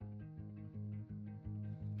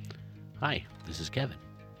Hi, this is Kevin,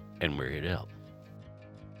 and we're here to help.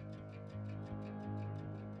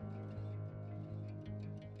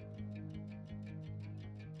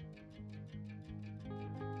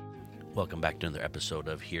 Welcome back to another episode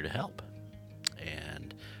of Here to Help.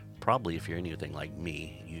 And probably if you're anything like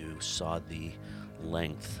me, you saw the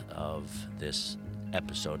length of this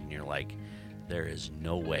episode and you're like, there is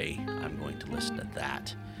no way I'm going to listen to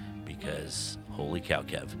that because holy cow,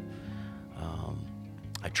 Kev.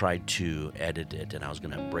 I tried to edit it and I was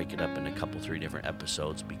going to break it up in a couple, 3 different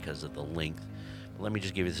episodes because of the length. But let me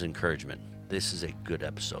just give you this encouragement. This is a good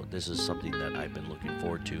episode. This is something that I've been looking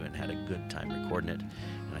forward to and had a good time recording it.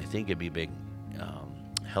 And I think it'd be a big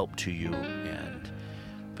help to you and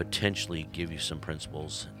potentially give you some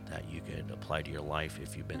principles that you could apply to your life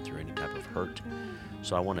if you've been through any type of hurt.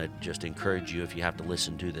 So I want to just encourage you, if you have to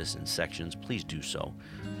listen to this in sections, please do so.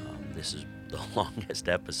 This is the longest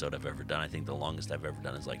episode I've ever done. I think the longest I've ever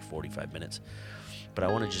done is like 45 minutes. But I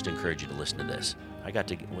want to just encourage you to listen to this. I had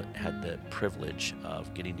the privilege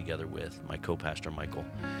of getting together with my co-pastor Michael,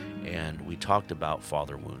 and we talked about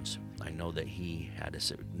father wounds. I know that he had a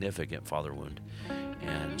significant father wound,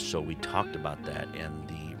 and so we talked about that, and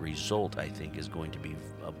the result, I think, is going to be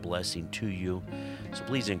a blessing to you. So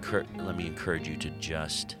please let me encourage you to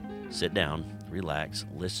just sit down, relax,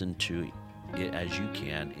 listen to it as you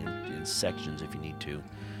can in sections if you need to.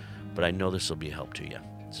 But I know this will be a help to you.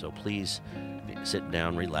 So please sit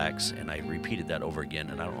down, relax, and I repeated that over again,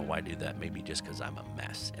 and I don't know why I do that. Maybe just because I'm a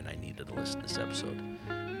mess and I needed to listen to this episode.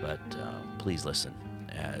 But please listen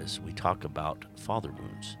as we talk about father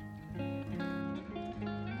wounds.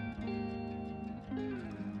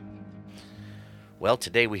 Well,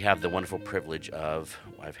 today we have the wonderful privilege of,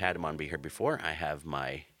 I've had him on here before. I have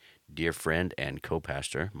my dear friend and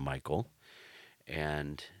co-pastor, Michael.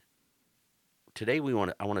 And today I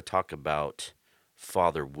want to talk about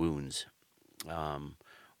father wounds.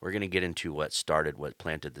 We're going to get into what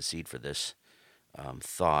planted the seed for this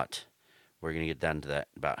thought. We're going to get down to that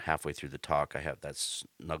about halfway through the talk. I have that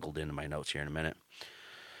snuggled into my notes here in a minute.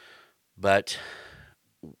 But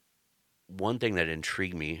one thing that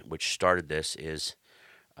intrigued me, which started this, is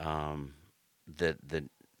the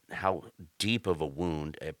how deep of a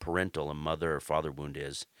wound a mother or father wound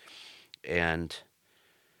is. And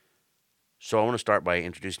so I want to start by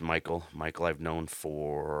introducing Michael. Michael I've known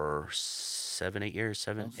for 7 years.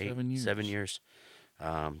 Just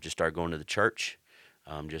started going to the church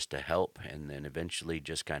just to help, and then eventually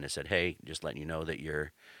just kind of said, hey, just letting you know that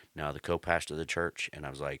you're now the co-pastor of the church. And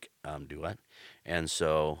I was like, do what? And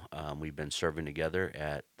so we've been serving together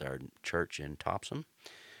at our church in Topsom,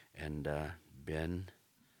 and been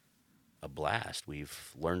a blast.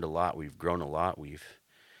 We've learned a lot. We've grown a lot. We've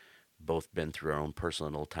both been through our own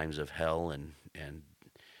personal times of hell and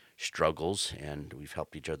struggles, and we've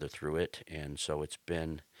helped each other through it. And so it's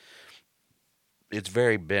been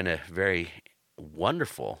a very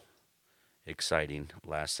wonderful, exciting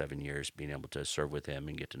last 7 years, being able to serve with him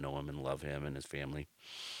and get to know him and love him and his family,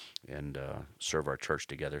 and serve our church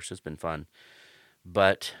together. So it's been fun.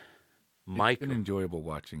 But Michael, it's been enjoyable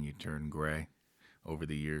watching you turn gray over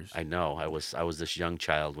the years. I know I was this young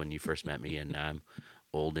child when you first met me, and now I'm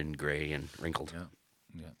old and gray and wrinkled.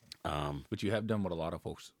 Yeah. But you have done what a lot of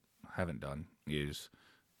folks haven't done, is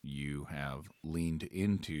you have leaned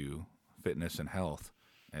into fitness and health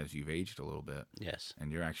as you've aged a little bit. Yes.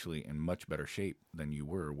 And you're actually in much better shape than you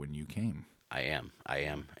were when you came. I am,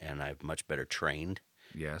 and I'm much better trained.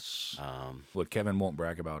 Yes. What Kevin won't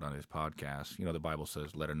brag about on his podcast, the Bible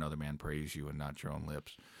says, let another man praise you and not your own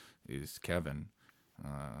lips, is Kevin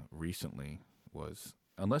recently was...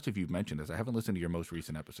 Unless if you've mentioned this, I haven't listened to your most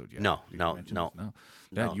recent episode yet. No.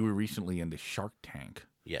 Yeah, you were recently in the Shark Tank.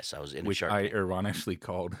 Yes, I was in which Shark I Tank. ironically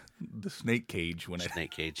called the snake cage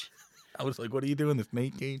Snake cage. I was like, "What are you doing, the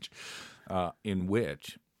snake cage?" In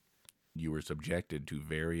which you were subjected to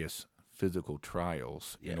various physical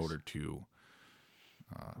trials in order to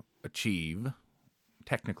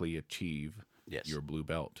technically achieve your blue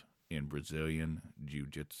belt in Brazilian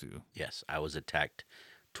Jiu-Jitsu. Yes, I was attacked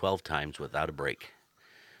 12 times without a break.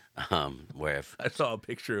 I saw a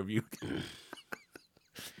picture of you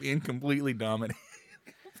being completely dominated.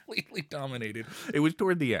 It was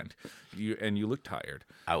toward the end. You looked tired.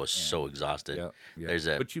 I was so exhausted.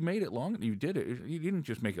 Yeah. But you made it long. You did it. You didn't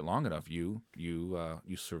just make it long enough. You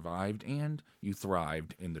survived and you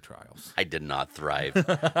thrived in the trials. I did not thrive.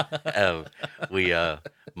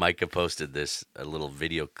 Micah posted a little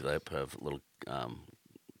video clip of a little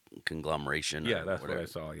conglomeration. Yeah, that's what I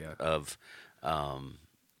saw. Yeah.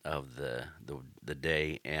 Of the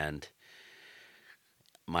day, and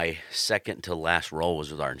my second to last roll was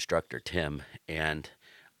with our instructor Tim, and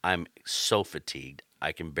I'm so fatigued.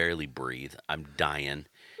 I can barely breathe. I'm dying.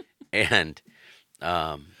 And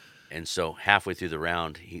um, and so halfway through the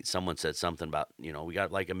round, someone said something about, we got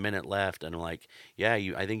like a minute left, and I'm like, yeah,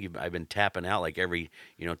 I think I've been tapping out like every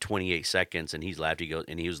 28 seconds, and he's laughed. He goes,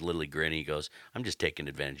 and he was literally grinning. He goes, I'm just taking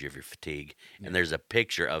advantage of your fatigue. And there's a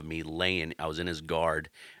picture of me laying. I was in his guard.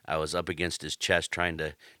 I was up against his chest, trying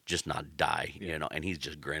to just not die, and he's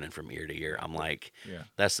just grinning from ear to ear. I'm like, Yeah.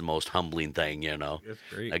 that's the most humbling thing, That's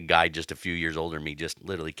great. A guy just a few years older than me, just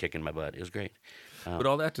literally kicking my butt. It was great. But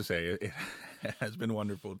all that to say, it has been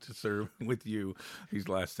wonderful to serve with you these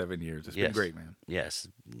last 7 years. It's been Yes. great, man. Yes.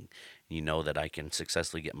 You know that I can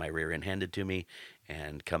successfully get my rear end handed to me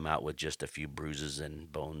and come out with just a few bruises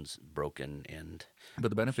and bones broken. And But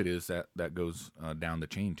the benefit is that goes down the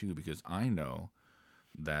chain, too, because I know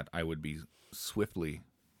that I would be swiftly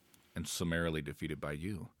and summarily defeated by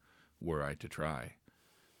you were I to try.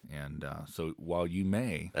 And so while you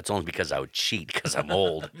may... that's only because I would cheat because I'm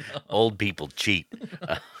old. Old people cheat.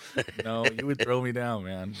 No, you would throw me down,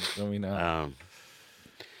 man. Throw me down.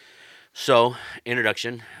 So,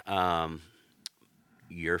 introduction.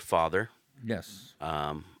 Your father Yes.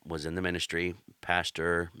 was in the ministry,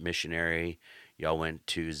 pastor, missionary. Y'all went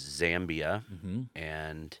to Zambia,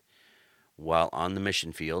 and while on the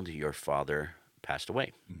mission field, your father passed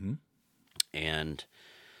away. Mm-hmm. And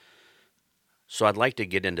so I'd like to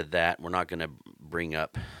get into that. We're not going to bring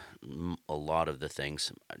up a lot of the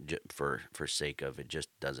things for sake of it just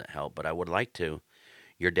doesn't help. But I would like to.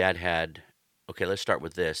 Your dad had. Okay, let's start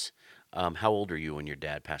with this. How old are you when your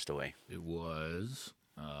dad passed away? It was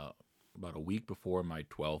about a week before my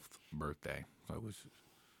 12th birthday. So I was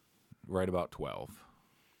right about 12.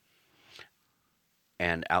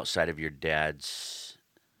 And outside of your dad's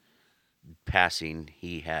passing,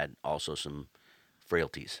 he had also some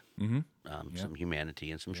frailties, Mm-hmm. some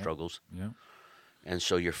humanity, and some struggles. Yeah. And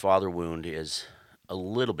so your father wound is a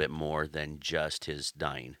little bit more than just his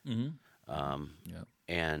dying. Mm-hmm. Yeah.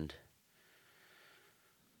 And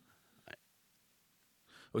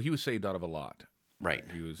Well, he was saved out of a lot. right,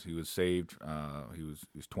 He was saved. He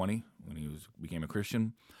was 20 when he became a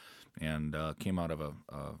Christian, and came out of a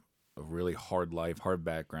really hard life, hard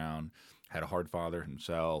background. Had a hard father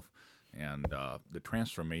himself, and the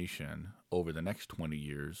transformation over the next 20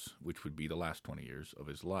 years, which would be the last 20 years of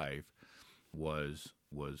his life, was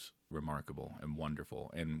remarkable and wonderful.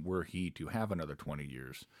 And were he to have another 20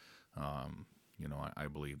 years, I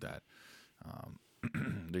believe that.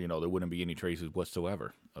 There wouldn't be any traces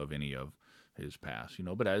whatsoever of any of his past,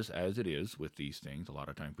 But as it is with these things, a lot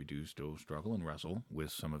of times we do still struggle and wrestle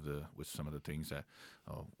with some of the things that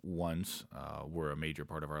once were a major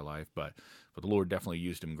part of our life. But the Lord definitely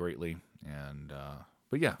used him greatly, and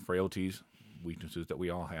but yeah, frailties, weaknesses that we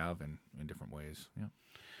all have in different ways. Yeah.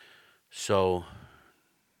 so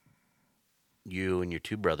you and your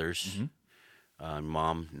two brothers,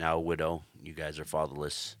 mom now a widow, you guys are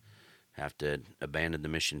fatherless, have to abandon the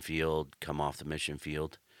mission field, come off the mission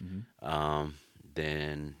field.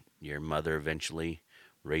 Then your mother eventually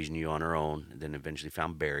raising you on her own, and then eventually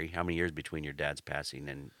found Barry. How many years between your dad's passing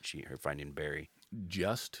and her finding Barry?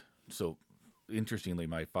 Just so interestingly,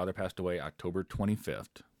 my father passed away October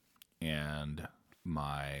 25th, and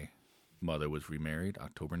my mother was remarried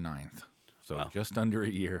October 9th. So Wow. just under a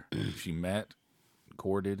year, she met,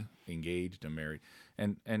 courted, engaged, and married.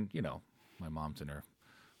 And my mom's in her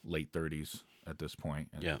late 30s at this point,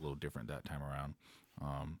 and Yeah. it's a little different that time around.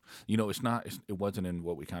 It wasn't in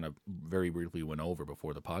what we kind of very briefly went over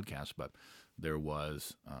before the podcast, but there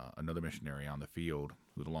was another missionary on the field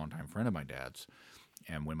who was a longtime friend of my dad's.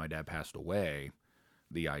 And when my dad passed away,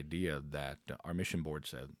 the idea that our mission board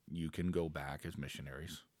said, you can go back as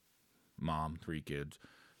missionaries, mom, 3 kids,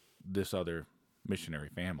 this other missionary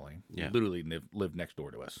family, Yeah. literally lived next door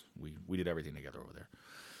to us. We did everything together over there.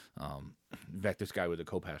 In fact, this guy was a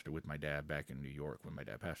co-pastor with my dad back in New York when my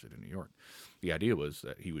dad pastored in New York. The idea was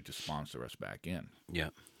that he would just sponsor us back in. Yeah.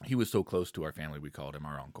 He was so close to our family, we called him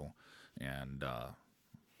our uncle. And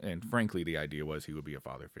frankly, the idea was he would be a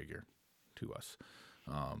father figure to us.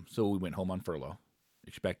 So we went home on furlough,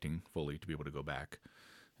 expecting fully to be able to go back.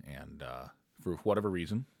 And for whatever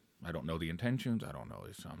reason, I don't know the intentions. I don't know.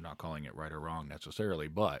 I'm not calling it right or wrong necessarily,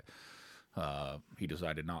 but he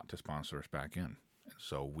decided not to sponsor us back in. And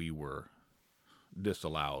so we were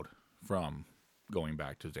disallowed from going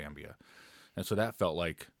back to Zambia. And so that felt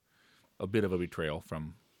like a bit of a betrayal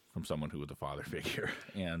from someone who was a father figure.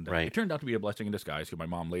 And Right. It turned out to be a blessing in disguise, because my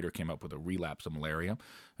mom later came up with a relapse of malaria,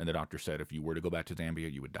 and the doctor said if you were to go back to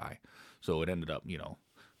Zambia, you would die. So it ended up,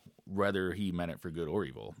 whether he meant it for good or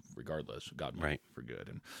evil, regardless, God meant Right. it for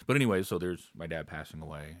good. But anyway, so there's my dad passing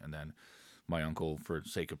away, and then my uncle, for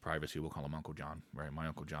sake of privacy, we'll call him Uncle John, right? My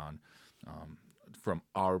Uncle John, from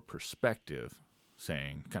our perspective,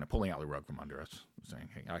 saying, kind of pulling out the rug from under us, saying,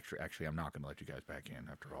 hey, actually, I'm not going to let you guys back in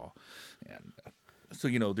after all. And so,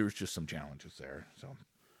 there's just some challenges there. So,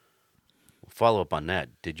 Follow up on that.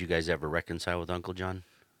 Did you guys ever reconcile with Uncle John?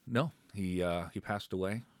 no, he passed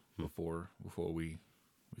away before we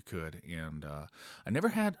could, and I never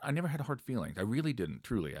had hard feelings. I really didn't.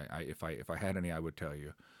 Truly, if I had any, I would tell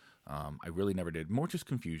you. I really never did. More just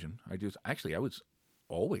confusion. I was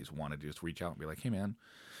always wanted to just reach out and be like, hey man,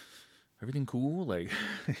 everything cool? Like,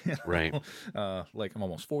 Right. Like I'm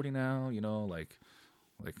almost 40 now. Like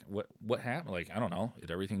what happened? Like I don't know.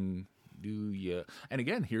 Is everything? Do you? And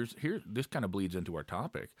again, here this kind of bleeds into our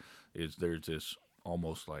topic. Is there's this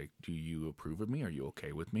almost like, do you approve of me? Are you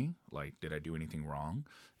okay with me? Like, did I do anything wrong?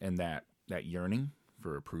 And that yearning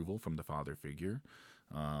for approval from the father figure.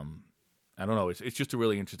 I don't know. It's just a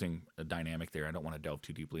really interesting dynamic there. I don't want to delve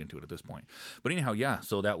too deeply into it at this point. But anyhow, yeah.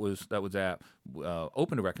 So that was that.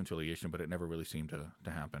 Open to reconciliation, but it never really seemed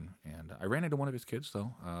to happen. And I ran into one of his kids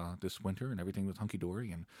though this winter, and everything was hunky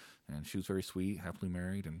dory, and she was very sweet, happily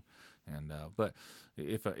married, and but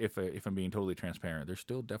if I'm being totally transparent, there's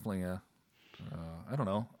still definitely a I don't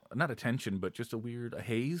know, not a tension, but just a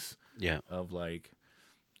haze. Yeah. Of like,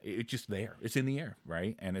 it's just there. It's in the air,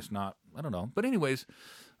 right? And it's not, I don't know. But anyways,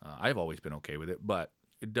 I've always been okay with it, but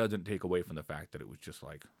it doesn't take away from the fact that it was just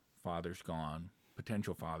like, father's gone,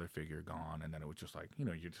 potential father figure gone, and then it was just like,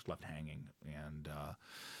 you're just left hanging. And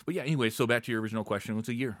but yeah, anyway, so back to your original question, it was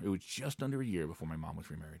a year. It was just under a year before my mom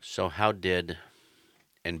was remarried. So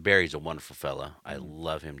and Barry's a wonderful fella. I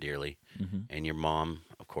love him dearly. Mm-hmm. And your mom,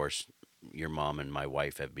 of course, your mom and my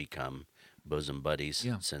wife have become bosom buddies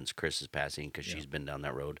since Chris is passing, because she's been down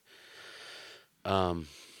that road.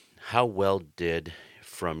 How well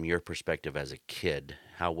from your perspective as a kid,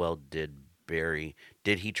 how well did Barry,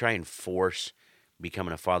 did he try and force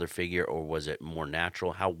becoming a father figure, or was it more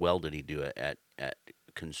natural? How well did he do it at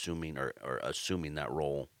consuming or assuming that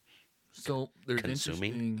role? So there's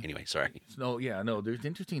consuming. Anyway, sorry. There's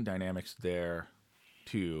interesting dynamics there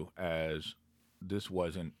too, as this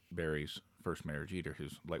wasn't Barry's first marriage either.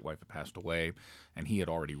 His late wife had passed away, and he had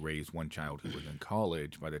already raised one child who was in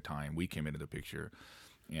college by the time we came into the picture.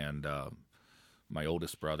 And my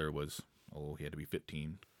oldest brother was, he had to be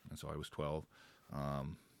 15, and so I was 12.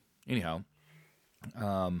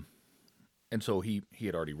 And so he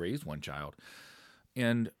had already raised one child.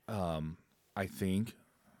 And I think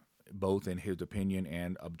both in his opinion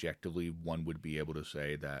and objectively, one would be able to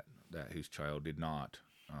say that his child did not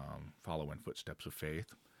follow in footsteps of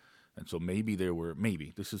faith. And so maybe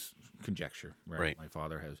this is conjecture, right? My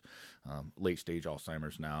father has late stage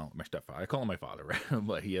Alzheimer's now. My stepfather, I call him my father, right?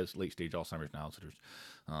 But he has late stage Alzheimer's now, so there's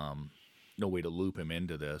no way to loop him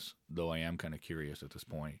into this, though I am kind of curious at this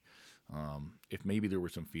point. If maybe there were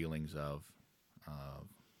some feelings of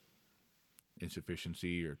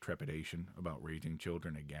insufficiency or trepidation about raising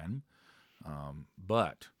children again.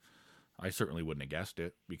 But I certainly wouldn't have guessed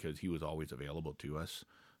it, because he was always available to us.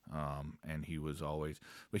 And he was always,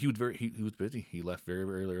 but he was busy. He left very,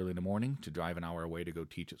 very early in the morning to drive an hour away to go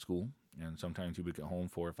teach at school. And sometimes he would get home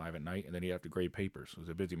 4 or 5 at night, and then he'd have to grade papers. He was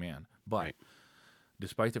a busy man. But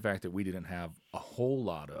despite the fact that we didn't have a whole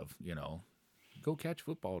lot of, go catch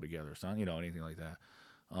football together, son, anything like that.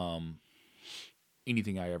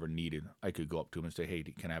 Anything I ever needed, I could go up to him and say, hey,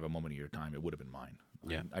 can I have a moment of your time? It would have been mine.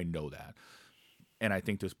 Yeah. I know that. And I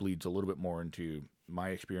think this bleeds a little bit more into my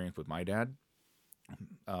experience with my dad.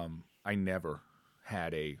 I never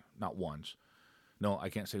had not once. No, I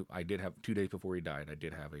can't say I did have 2 days before he died. I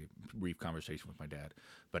did have a brief conversation with my dad,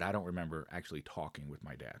 but I don't remember actually talking with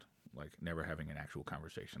my dad, like never having an actual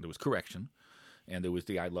conversation. There was correction, and there was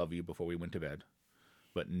the I love you before we went to bed,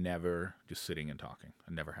 but never just sitting and talking.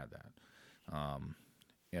 I never had that.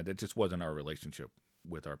 And it just wasn't our relationship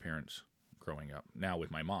with our parents growing up. Now with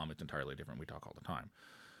my mom, it's entirely different. We talk all the time,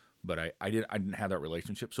 but I didn't have that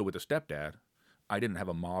relationship. So with a stepdad, I didn't have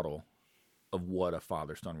a model of what a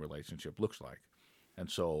father-son relationship looks like.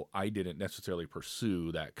 And so I didn't necessarily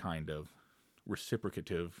pursue that kind of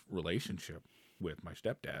reciprocative relationship with my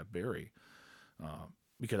stepdad, Barry,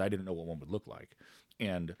 because I didn't know what one would look like.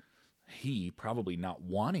 And he, probably not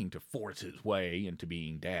wanting to force his way into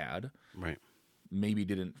being dad, right, maybe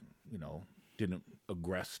didn't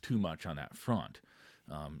aggress too much on that front.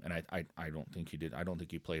 And I don't think he did. I don't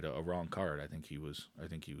think he played a wrong card. I think he was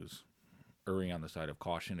erring on the side of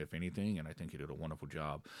caution, if anything, and I think he did a wonderful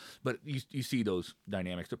job. But you see those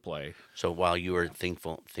dynamics at play. So while you were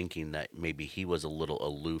thinking that maybe he was a little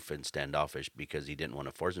aloof and standoffish because he didn't want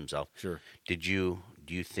to force himself, sure. Do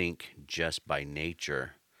you think just by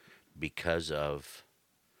nature, because of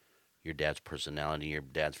your dad's personality, your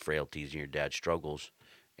dad's frailties, and your dad's struggles,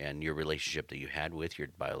 and your relationship that you had with your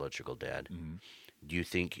biological dad. Mm-hmm. Do you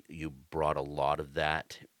think you brought a lot of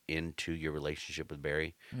that into your relationship with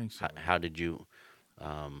Barry? I think so. How did you,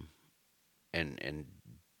 um, and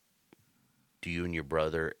do you and your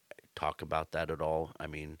brother talk about that at all? I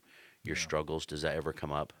mean, your Yeah. struggles, does that ever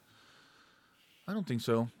come up? I don't think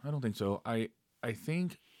so. I don't think so. I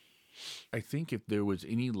think if there was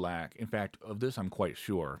any lack, in fact, of this, I'm quite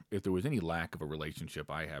sure, if there was any lack of a relationship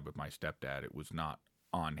I had with my stepdad, it was not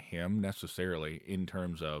on him necessarily in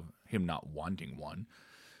terms of him not wanting one.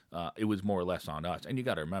 It was more or less on us. And you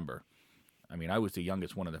got to remember, I mean, I was the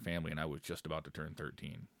youngest one in the family, and I was just about to turn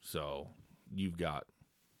 13. So you've got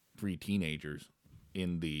 3 teenagers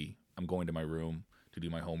in the I'm going to my room to do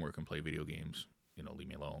my homework and play video games, leave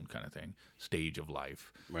me alone kind of thing, stage of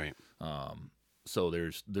life. Right. So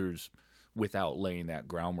there's without laying that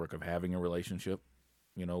groundwork of having a relationship,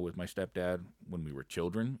 with my stepdad when we were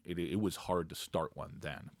children, it was hard to start one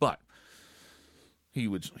then. But he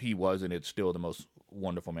was, and it's still the most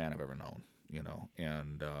wonderful man I've ever known,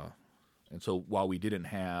 and so while we didn't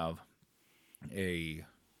have a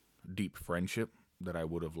deep friendship that I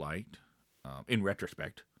would have liked, in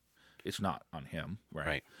retrospect, it's not on him, right?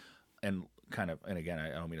 Right. And and again,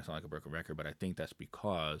 I don't mean to sound like a broken record, but I think that's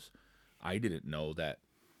because I didn't know that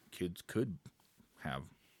kids could have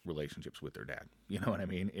relationships with their dad. You know what I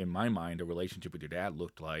mean? In my mind, a relationship with your dad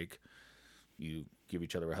looked like you give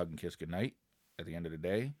each other a hug and kiss goodnight at the end of the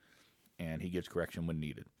day, and he gives correction when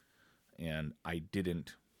needed. And I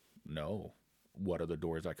didn't know what other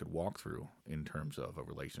doors I could walk through in terms of a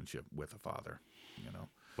relationship with a father,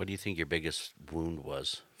 What do you think your biggest wound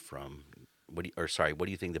was from, what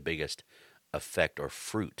do you think the biggest effect or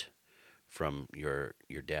fruit from your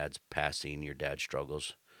dad's passing, your dad's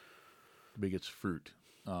struggles? The biggest fruit.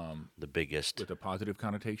 The biggest, With a positive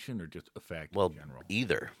connotation or just effect well, in general?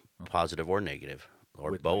 either positive or negative,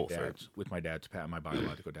 or With both. with my my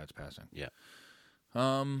biological dad's passing. Yeah.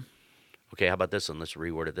 Um, Okay, how about this one? Let's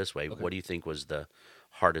reword it this way. Okay. What do you think was the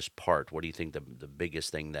hardest part? What do you think the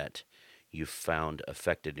biggest thing that you found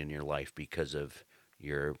affected in your life because of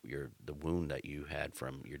the wound that you had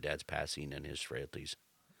from your dad's passing and his frailties?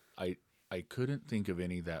 I couldn't think of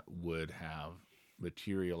any that would have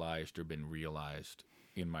materialized or been realized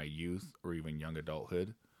in my youth or even young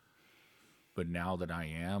adulthood. But now that I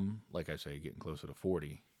am, like I say, getting closer to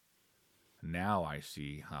 40, now I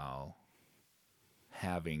see how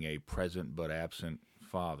having a present but absent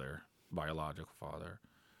father, biological father,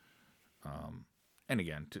 and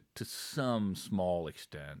again, to some small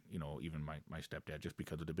extent, even my stepdad, just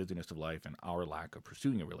because of the busyness of life and our lack of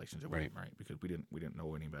pursuing a relationship with him, right? Because we didn't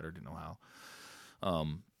know any better, didn't know how.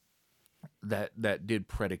 That did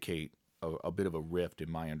predicate a bit of a rift in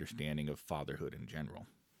my understanding of fatherhood in general,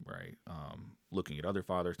 right? Looking at other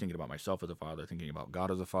fathers, thinking about myself as a father, thinking about God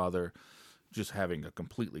as a father, just having a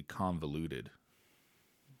completely convoluted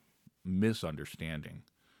misunderstanding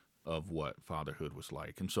of what fatherhood was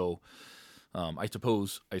like. And so I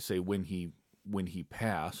suppose I say when he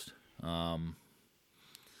passed,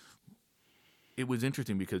 it was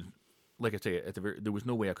interesting because, like I say, there was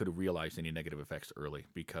no way I could have realized any negative effects early,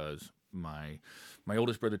 because my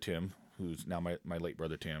oldest brother Tim, who's now my late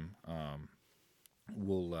brother Tim,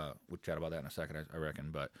 we'll chat about that in a second, I reckon.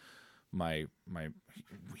 But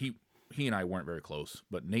he and I weren't very close,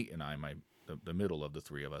 but Nate and I, the middle of the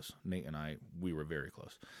three of us, Nate and I, we were very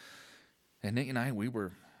close. And Nate and I, we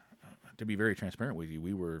were, to be very transparent with you,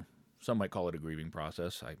 we were, some might call it a grieving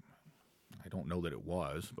process. I don't know that it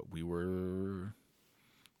was, but we were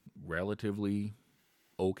relatively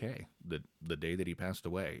okay the day that he passed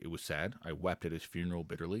away. It was sad. I wept at his funeral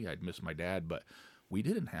bitterly. I'd missed my dad, but we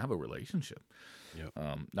didn't have a relationship. Yep.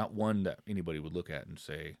 Not one that anybody would look at and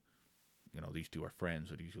say, these two are friends.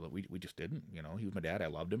 Or we just didn't. He was my dad. I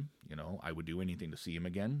loved him. I would do anything to see him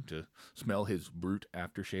again, to smell his Brute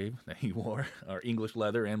aftershave that he wore, or English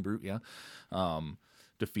leather and Brute, yeah.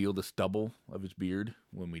 To feel the stubble of his beard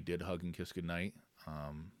when we did hug and kiss goodnight.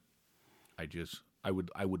 I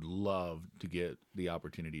would love to get the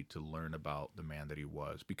opportunity to learn about the man that he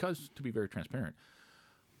was, because, to be very transparent,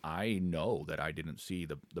 I know that I didn't see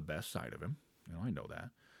the best side of him. I know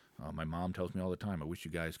that. My mom tells me all the time, I wish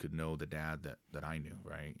you guys could know the dad that I knew,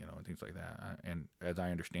 right? And things like that. And as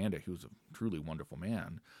I understand it, he was a truly wonderful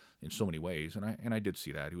man in so many ways. And I did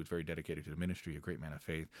see that. He was very dedicated to the ministry, a great man of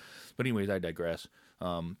faith. But anyways, I digress.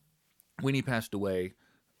 When he passed away,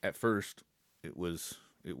 at first, there was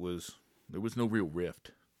no real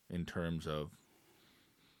rift in terms of,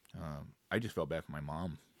 I just felt bad for my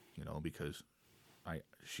mom, because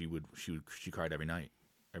she cried every night.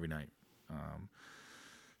 every night.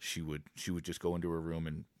 She would just go into her room,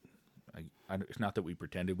 and it's not that we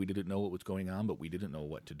pretended we didn't know what was going on, but we didn't know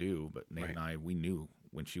what to do. But Nate and I, we knew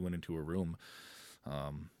when she went into her room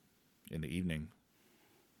in the evening,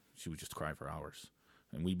 she would just cry for hours.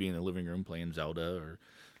 And we'd be in the living room playing Zelda or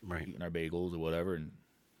eating our bagels or whatever, and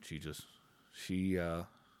she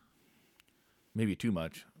maybe too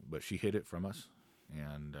much, but she hid it from us.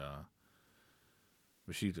 And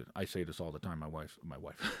but I say this all the time. My wife,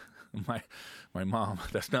 my mom.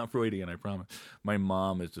 That's not Freudian, I promise. My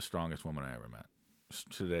mom is the strongest woman I ever met.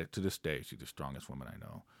 To this day, she's the strongest woman I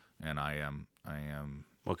know, and I am.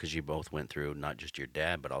 Well, because you both went through not just your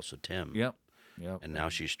dad, but also Tim. Yep. And now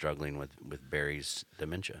she's struggling with Barry's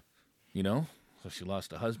dementia. So she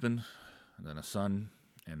lost a husband, and then a son,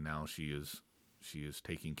 and now she is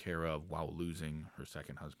taking care of while losing her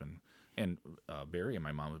second husband. And Barry and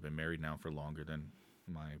my mom have been married now for longer than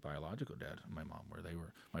my biological dad and my mom were.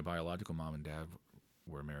 My biological mom and dad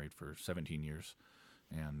were married for 17 years.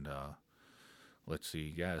 And let's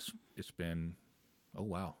see, it's been, oh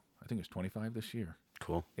wow, I think it's 25 this year.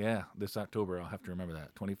 Cool. Yeah, this October, I'll have to remember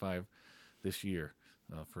that. 25 this year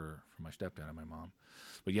for my stepdad and my mom.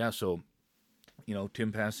 But yeah, so,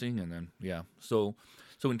 Tim passing, and then, yeah. So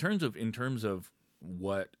in terms of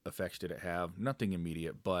what effects did it have, nothing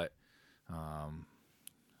immediate, but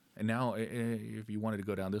and now, if you wanted to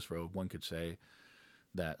go down this road, one could say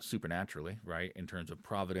that supernaturally, right, in terms of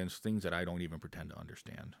providence, things that I don't even pretend to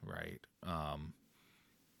understand, right?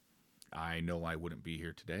 I know I wouldn't be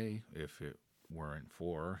here today if it weren't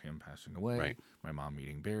for him passing away, right. My mom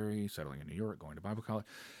meeting Barry, settling in New York, going to Bible college.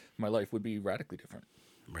 My life would be radically different.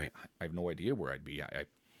 Right. I have no idea where I'd be.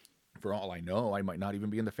 For all I know, I might not even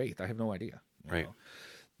be in the faith. I have no idea. Right.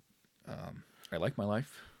 I like my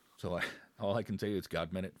life. So all I can say is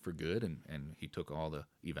God meant it for good, and he took all the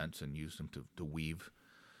events and used them to weave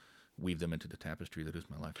them into the tapestry that is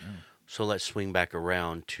my life now. So let's swing back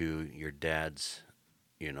around to your dad's,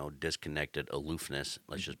 disconnected aloofness.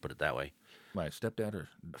 Let's just put it that way. My stepdad or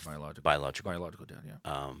biological? Biological dad,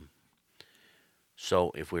 yeah.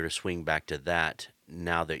 So if we were to swing back to that,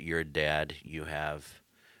 now that you're a dad, you have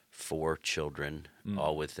 4 children,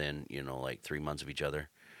 all within, 3 months of each other.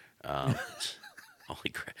 Holy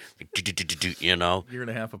crap. Year and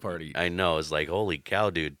a half apart each. I know. It's like, holy cow,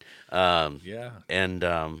 dude. Yeah. And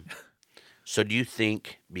so do you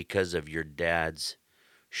think because of your dad's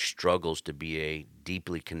struggles to be a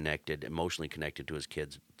deeply connected, emotionally connected to his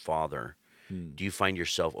kid's father, do you find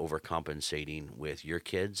yourself overcompensating with your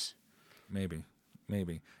kids? Maybe.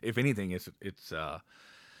 If anything, it's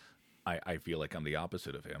I feel like I'm the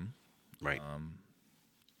opposite of him. Right.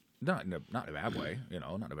 Not in a bad way,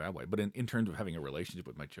 not a bad way. But in terms of having a relationship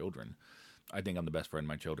with my children, I think I'm the best friend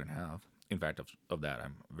my children have. In fact, of that,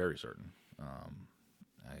 I'm very certain.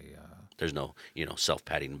 There's no,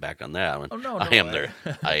 self-patting back on that one. Oh, no, I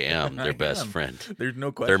am their best friend. There's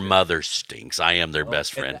no question. Their mother stinks. I am their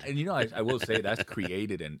best friend. And I will say that's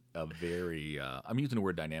created a very, I'm using the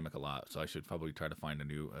word dynamic a lot, so I should probably try to find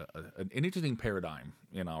an interesting paradigm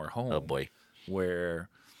in our home. Oh, boy. Where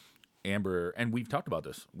Amber, and we've talked about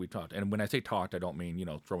this. And when I say talked, I don't mean,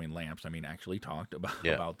 throwing lamps. I mean actually talked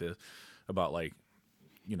about this, about like,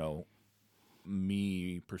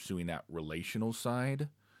 me pursuing that relational side,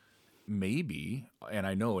 maybe, and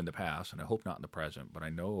I know in the past, and I hope not in the present, but I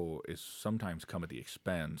know it's sometimes come at the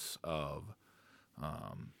expense of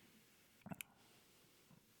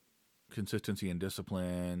consistency and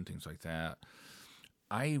discipline, things like that.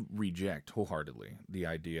 I reject wholeheartedly the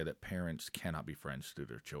idea that parents cannot be friends to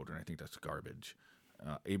their children. I think that's garbage.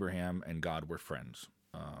 Abraham and God were friends.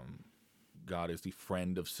 God is the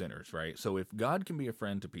friend of sinners, right? So if God can be a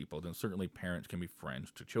friend to people, then certainly parents can be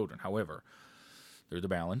friends to children. However, there's a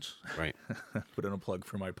balance. Right. Put in a plug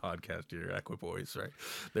for my podcast here, Equipoise, right?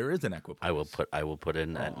 There is an equipoise. I will put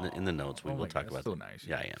in the notes. We will talk about so that. Nice.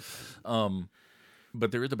 Yeah, I am.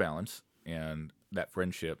 But there is a balance, and that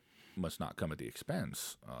friendship must not come at the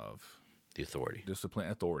expense of the authority. Discipline,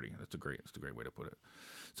 authority. That's a great way to put it.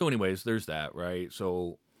 So anyways, there's that, right?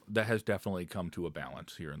 So that has definitely come to a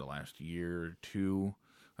balance here in the last year or two.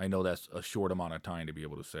 I know that's a short amount of time to be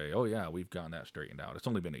able to say, oh yeah, we've gotten that straightened out. It's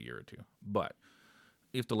only been a year or two. But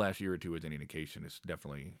if the last year or two is any indication, it's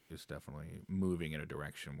definitely moving in a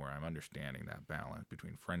direction where I'm understanding that balance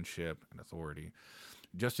between friendship and authority,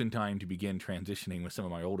 just in time to begin transitioning with some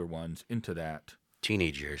of my older ones into that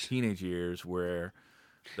teenage years where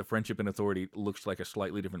the friendship and authority looks like a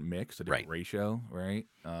slightly different mix, a different ratio, right?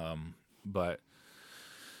 But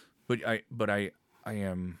I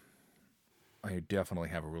definitely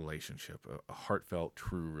have a relationship, a heartfelt,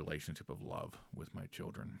 true relationship of love with my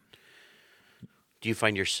children. Do you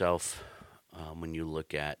find yourself, when you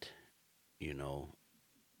look at, you know,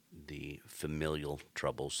 the familial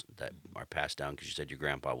troubles that are passed down, because you said your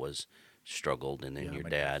grandpa was struggled and then Yeah, your my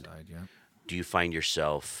dad's dad, side, yeah. do you find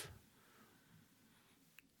yourself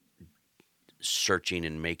searching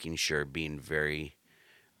and making sure, being very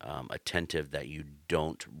attentive that you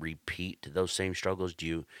don't repeat those same struggles?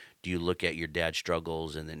 Do you look at your dad's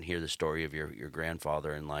struggles and then hear the story of your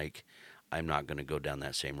grandfather and like, I'm not going to go down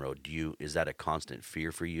that same road? Is that a constant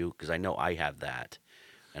fear for you? Because I know I have that.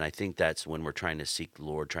 And I think that's when we're trying to seek the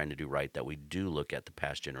Lord, trying to do right, that we do look at the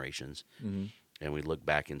past generations Mm-hmm. and we look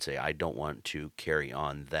back and say, I don't want to carry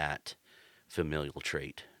on that familial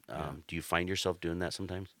trait. Yeah. Do you find yourself doing that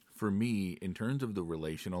sometimes? For me, in terms of the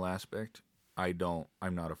relational aspect,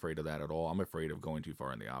 I'm not afraid of that at all. I'm afraid of going too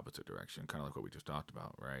far in the opposite direction, kind of like what we just talked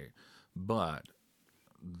about, right? But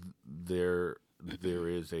there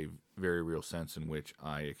is a very real sense in which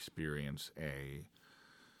I experience a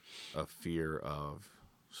fear of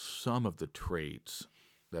some of the traits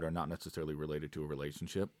that are not necessarily related to a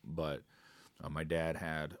relationship, but my dad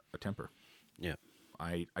had a temper. Yeah.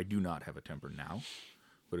 I do not have a temper now,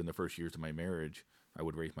 but in the first years of my marriage, I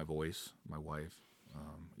would raise my voice, my wife,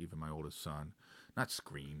 even my oldest son, not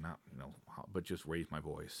scream, not but just raise my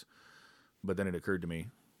voice. But then it occurred to me,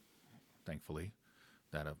 thankfully,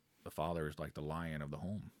 that a father is like the lion of the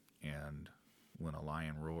home, and when a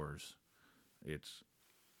lion roars, it's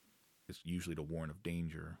usually to warn of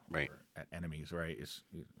danger Right. or at enemies, right?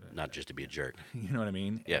 Not just to be a jerk. You know what I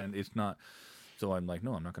mean? Yeah. And it's not. So I'm like,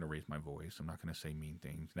 no, I'm not going to raise my voice. I'm not going to say mean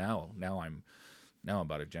things. Now I'm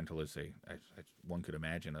about as gentle as one could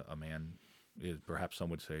imagine a man is. Perhaps some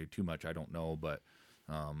would say too much. I don't know, but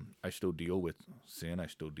I still deal with sin. I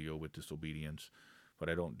still deal with disobedience, but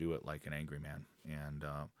I don't do it like an angry man. And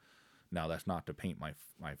now that's not to paint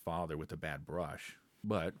my father with a bad brush,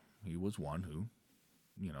 but he was one who,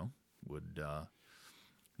 would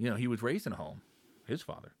he was raised in a home, his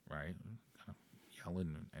father, right? Kind of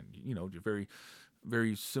yelling and very,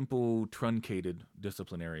 very simple, truncated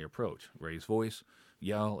disciplinary approach. Raise voice,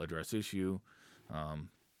 yell, address issue,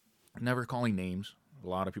 never calling names. A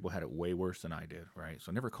lot of people had it way worse than I did, right?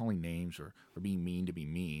 So never calling names or being mean to be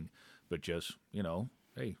mean, but just,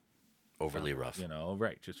 hey. Overly rough.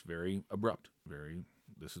 Right. Just very abrupt,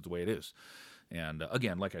 this is the way it is. And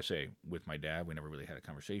again, like I say, with my dad, we never really had a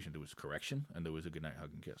conversation. There was correction and there was a goodnight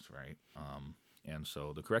hug and kiss, right? And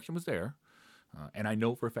so the correction was there. And I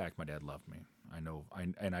know for a fact my dad loved me. I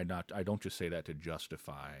don't just say that to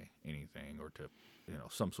justify anything or to,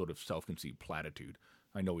 some sort of self-conceived platitude.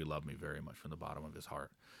 I know he loved me very much from the bottom of his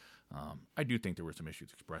heart. I do think there were some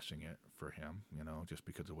issues expressing it for him, just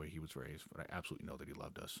because of the way he was raised. But I absolutely know that he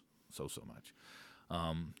loved us so much.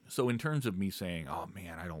 So in terms of me saying, oh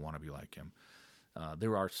man, I don't want to be like him,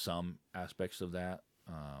 there are some aspects of that,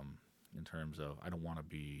 in terms of I don't want to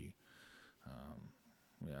be,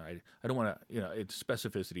 I don't want to, it's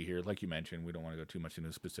specificity here. Like you mentioned, we don't want to go too much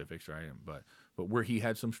into specifics, right? But where he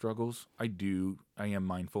had some struggles, I am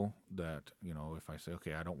mindful that, if I say,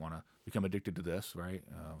 okay, I don't want to become addicted to this, right?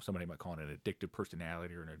 Somebody might call it an addictive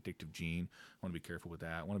personality or an addictive gene. I want to be careful with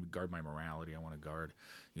that. I want to guard my morality. I want to guard,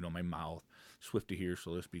 my mouth, swift to hear,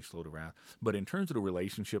 slow to speak, slow to wrath. But in terms of the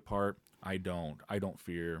relationship part, I don't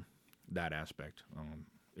fear that aspect.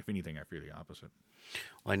 If anything, I fear the opposite.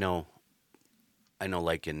 Well, I know,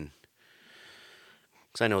 like because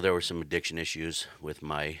I know there were some addiction issues with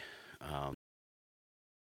my,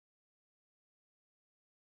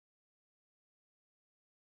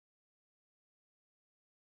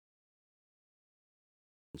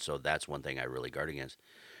 so that's one thing I really guard against.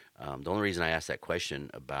 The only reason I asked that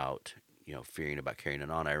question about, fearing about carrying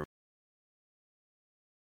it on,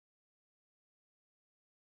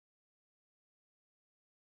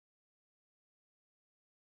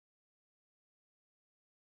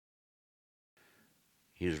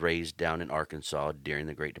 he was raised down in Arkansas during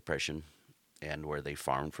the Great Depression, and where they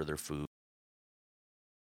farmed for their food.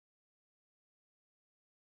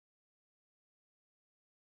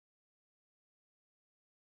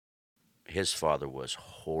 His father was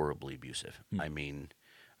horribly abusive. I mean,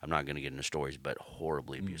 I'm not going to get into stories, but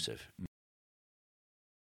horribly abusive.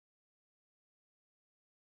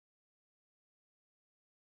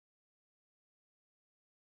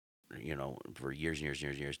 For years and years and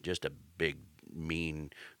years and years, just a big,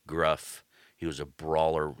 mean, gruff. He was a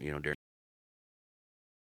brawler, during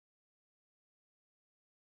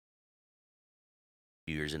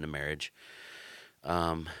years into marriage.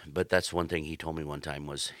 But that's one thing he told me one time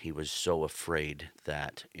was he was so afraid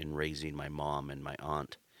that in raising my mom and my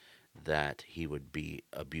aunt that he would be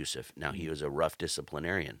abusive. Now, he was a rough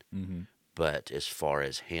disciplinarian, Mm-hmm. But as far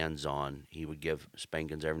as hands-on, he would give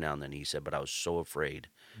spankings every now and then. He said, but I was so afraid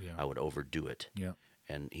Yeah. I would overdo it. Yeah.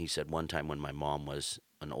 And he said one time when my mom was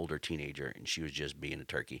an older teenager and she was just being a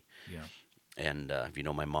turkey. Yeah. And if you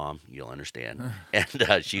know my mom, you'll understand.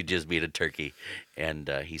 And she'd just being a turkey. And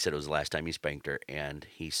he said it was the last time he spanked her. And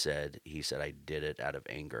he said I did it out of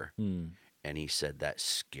anger. Mm. And he said that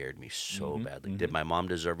scared me so Mhm, badly. Did my mom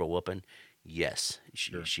deserve a whooping? Yes,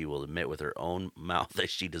 Sure. she will admit with her own mouth that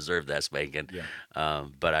she deserved that spanking. Yeah.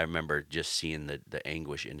 But I remember just seeing the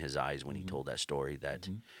anguish in his eyes when he told that story. That,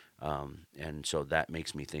 and so that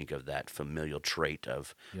makes me think of that familial trait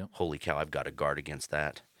of, Yep. holy cow, I've got to guard against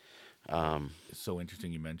that. It's so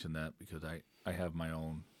interesting you mentioned that because I have my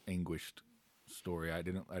own anguished story. I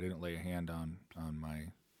didn't lay a hand on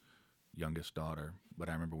my youngest daughter, but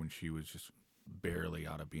I remember when she was just barely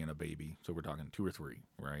out of being a baby. So we're talking 2 or 3,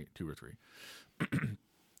 right? 2 or 3.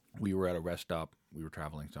 We were at a rest stop. We were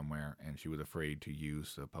traveling somewhere, and she was afraid to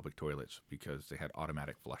use the public toilets because they had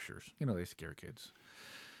automatic flushers. You know, they scare kids.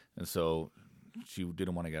 And so she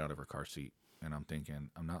didn't want to get out of her car seat. And I'm thinking,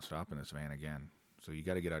 I'm not stopping this van again. So you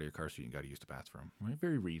got to get out of your car seat and got to use the bathroom. Right?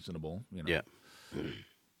 Very reasonable, you know. Yeah.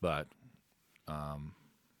 But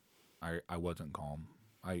I wasn't calm.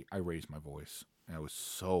 I raised my voice, and I was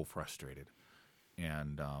so frustrated.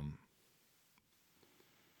 And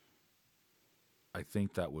I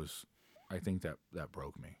think that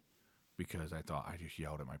broke me because I thought I just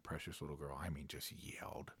yelled at my precious little girl. I mean, just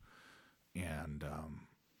yelled. And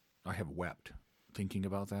I have wept thinking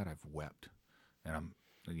about that. I've wept. And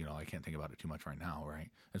I can't think about it too much right now,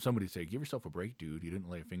 right? And somebody say, give yourself a break, dude. You didn't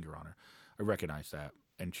lay a finger on her. I recognize that.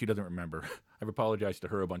 And she doesn't remember. I've apologized to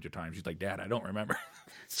her a bunch of times. She's like, Dad, I don't remember.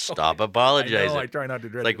 Stop apologizing. I try not to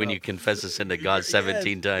dress Like it when up. you confess a sin to God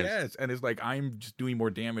 17 times. Yes, and it's like I'm just doing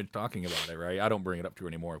more damage talking about it, right? I don't bring it up to her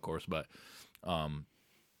anymore, of course, but I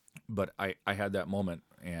had that moment,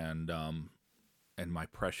 and my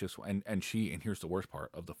precious, and here's the worst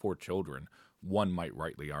part, of the 4 children, one might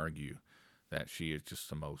rightly argue that she is just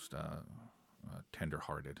the most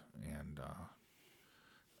tender-hearted, and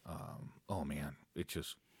oh man, it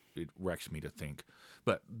wrecks me to think.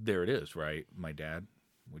 But there it is, right? My dad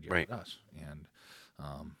would yell at us, and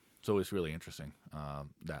so it's really interesting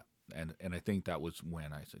that, and I think that was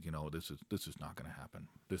when I said, this is not going to happen.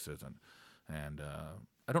 This isn't, and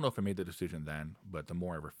I don't know if I made the decision then, but the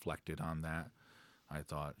more I reflected on that, I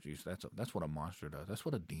thought, geez, that's what a monster does. That's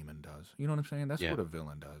what a demon does. You know what I'm saying? That's what a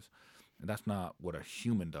villain does. And that's not what a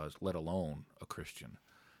human does, let alone a Christian.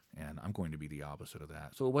 And I'm going to be the opposite of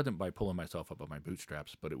that. So it wasn't by pulling myself up by my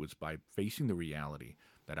bootstraps, but it was by facing the reality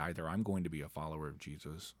that either I'm going to be a follower of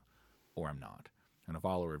Jesus or I'm not. And a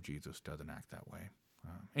follower of Jesus doesn't act that way.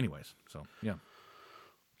 Anyways, so yeah.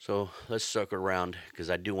 So let's circle around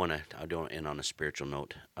because I do want to end on a spiritual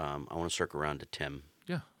note. I want to circle around to Tim.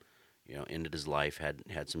 Yeah. Ended his life,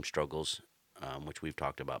 had some struggles, which we've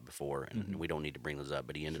talked about before, and we don't need to bring those up,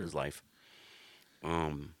 but he ended his life.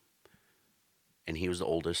 And he was the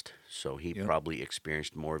oldest, so he probably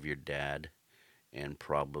experienced more of your dad, and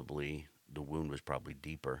probably the wound was probably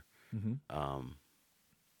deeper.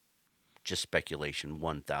 Just speculation,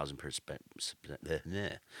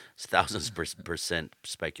 1,000%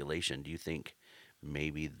 speculation. Do you think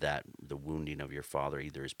maybe that the wounding of your father,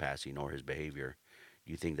 either his passing or his behavior,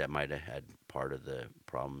 do you think that might have had part of the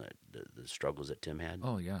problem, that the struggles that Tim had?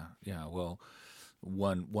 Oh yeah. Well,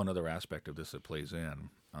 one other aspect of this that plays in.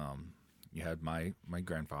 You had my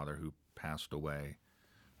grandfather who passed away.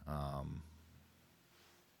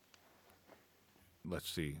 Let's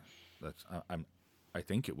see. I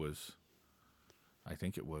think it was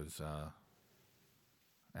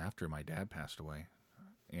after my dad passed away,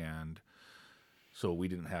 and so we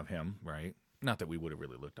didn't have him, right? Not that we would have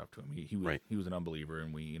really looked up to him. He was an unbeliever,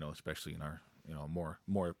 and we, especially in our more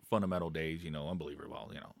fundamental days, unbeliever.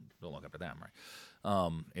 Well, don't look up to them, right?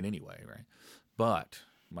 In any way, right? But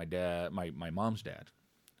my dad, my mom's dad.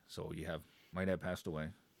 So you have my dad passed away.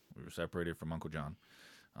 We were separated from Uncle John.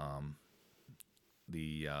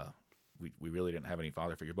 We really didn't have any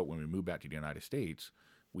father figure. But when we moved back to the United States,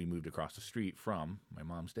 we moved across the street from my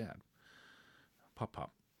mom's dad,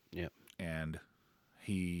 Pop. Yeah. And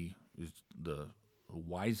he is the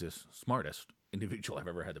wisest, smartest individual I've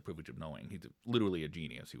ever had the privilege of knowing. He's literally a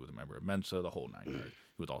genius. He was a member of Mensa, the whole 9 yards. He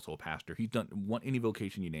was also a pastor. He's done any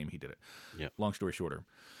vocation you name, he did it. Yeah. Long story shorter,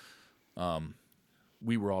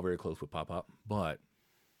 we were all very close with Pop, but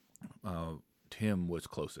Tim was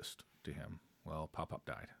closest to him. Well, Pop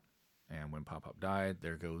died. And when Pop died,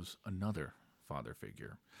 there goes another father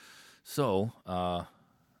figure. So,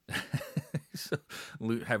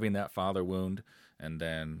 having that father wound, and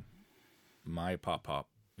then my Pop,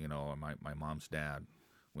 or my mom's dad,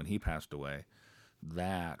 when he passed away,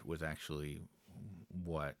 that was actually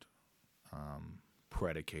what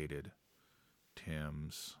predicated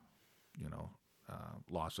Tim's,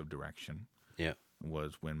 loss of direction. Yeah.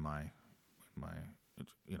 Was when my,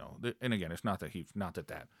 and again, it's not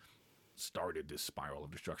that started this spiral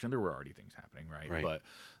of destruction. There were already things happening, right? But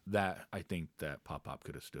that, I think that Pop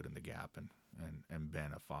could have stood in the gap and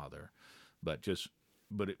been a father. But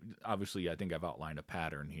obviously, I think I've outlined a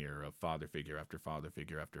pattern here of father figure after father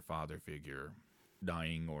figure after father figure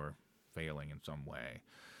dying or failing in some way.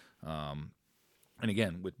 And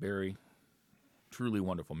again, with Barry, truly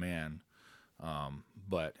wonderful man,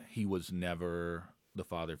 but he was never the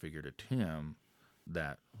father figure to Tim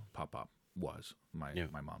that Pop was, my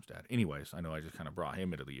mom's dad. Anyways, I know I just kind of brought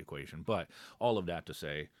him into the equation, but all of that to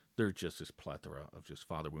say, there's just this plethora of just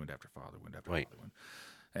father wound after father wound after father wound.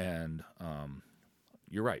 And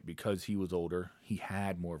you're right, because he was older, he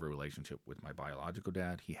had more of a relationship with my biological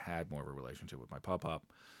dad. He had more of a relationship with my Pop.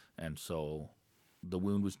 And so the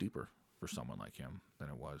wound was deeper for someone like him than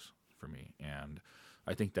it was for me. And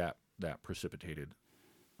I think that precipitated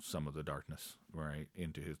some of the darkness, right,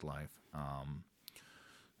 into his life.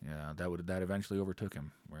 That eventually overtook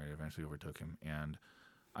him, right? Eventually overtook him. And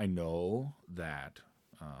I know that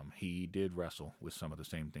he did wrestle with some of the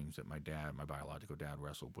same things that my biological dad,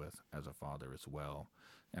 wrestled with as a father as well.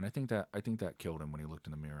 And I think that killed him when he looked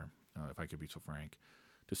in the mirror, if I could be so frank,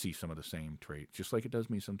 to see some of the same traits, just like it does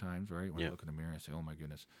me sometimes, right? When I look in the mirror, I say, oh my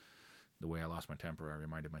goodness, the way I lost my temper, I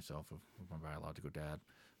reminded myself of my biological dad,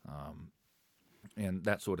 and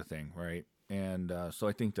that sort of thing, right? And so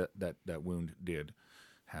I think that wound did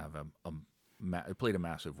have it played a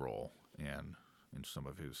massive role in some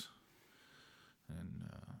of his,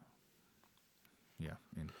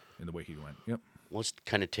 in the way he went. Yep. Let's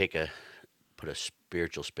kind of put a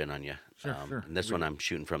spiritual spin on you. Sure. And this one I'm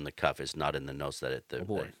shooting from the cuff. It's not in the notes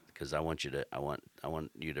because I want you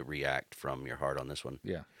to react from your heart on this one.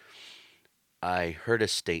 Yeah. I heard a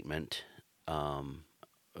statement a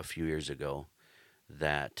few years ago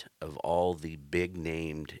that of all the big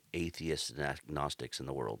named atheists and agnostics in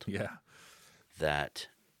the world, that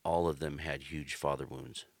all of them had huge father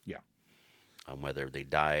wounds. Yeah. Whether they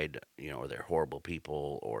died, or they're horrible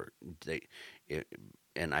people, or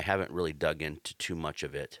and I haven't really dug into too much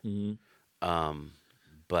of it. Mm-hmm.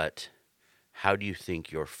 But how do you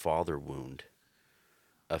think your father wound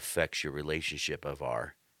affects your relationship of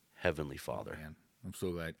our Heavenly Father? Oh, man. I'm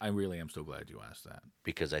so glad. I really am so glad you asked that.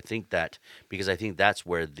 Because I think that's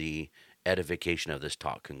where the edification of this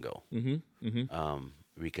talk can go. Mm-hmm. Mm-hmm.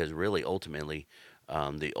 Because really, ultimately,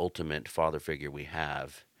 the ultimate father figure we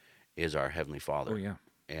have is our Heavenly Father. Oh, yeah.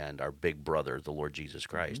 And our big brother, the Lord Jesus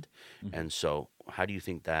Christ. Mm-hmm. And so how do you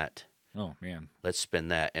think that? Oh, man. Let's spin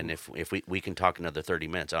that. And if we can talk another 30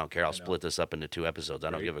 minutes, I don't care. I'll split this up into 2 episodes.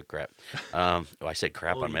 I don't give a crap. I said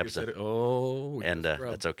crap on my episode. And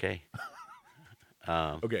that's okay.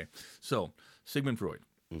 Okay. So Sigmund Freud,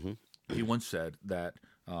 he once said that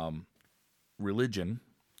religion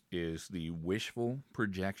is the wishful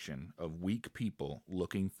projection of weak people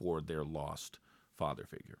looking for their lost father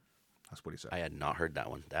figure. That's what he said. I had not heard that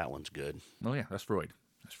one. That one's good. Oh, yeah. That's Freud.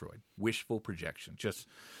 Wishful projection. Just,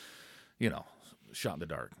 shot in the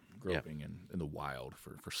dark, groping in the wild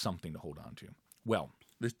for something to hold on to. Well,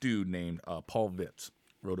 this dude named Paul Vitz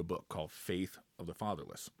wrote a book called Faith of the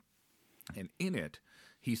Fatherless. And in it,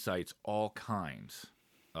 he cites all kinds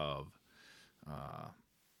of,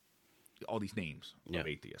 all these names of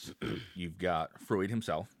atheists. You've got Freud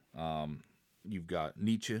himself. You've got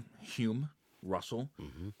Nietzsche, Hume, Russell,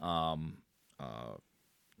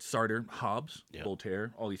 Sartre, Hobbes,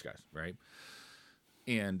 Voltaire, all these guys, right?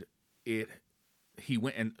 And he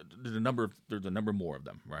went, and there's a number more of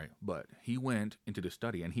them, right? But he went into the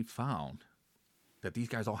study and he found that these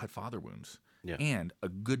guys all had father wounds. Yeah. And a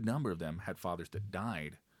good number of them had fathers that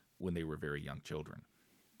died when they were very young children,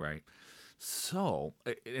 right? So,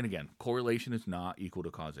 and again, correlation is not equal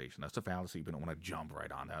to causation. That's a fallacy. We don't want to jump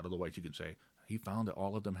right on that. Otherwise, you can say, he found that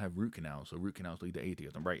all of them have root canals, so root canals lead to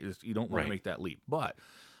atheism, right? You don't want to make that leap. But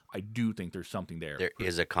I do think there's something there. There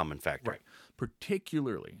is a common factor. Right.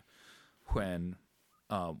 Particularly when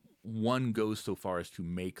one goes so far as to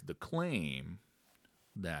make the claim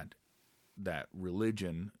that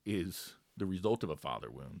religion is the result of a father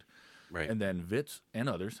wound. Right. And then Vitz and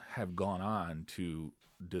others have gone on to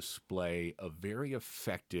display a very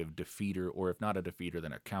effective defeater, or if not a defeater,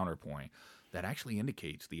 then a counterpoint that actually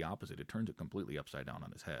indicates the opposite. It turns it completely upside down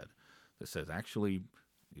on his head. That says, actually,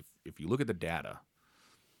 if you look at the data,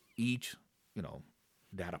 each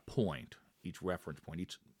data point, each reference point,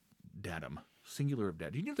 each datum, singular of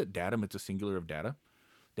data. Do you know that datum is a singular of data?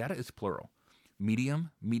 Data is plural.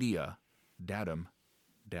 Medium, media, datum,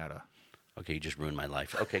 data. Okay, you just ruined my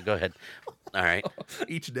life. Okay, go ahead. All right.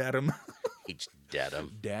 Each datum. Each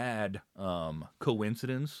datum. Dad.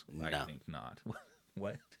 Coincidence? No. I think not.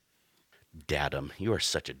 What? Datum. You are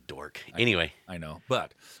such a dork. Anyway. I know.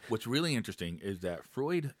 But what's really interesting is that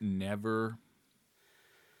Freud never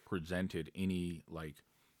presented any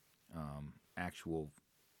actual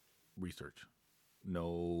research.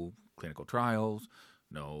 No clinical trials,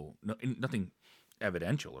 nothing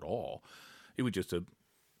evidential at all. It was just a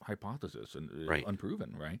hypothesis and Right.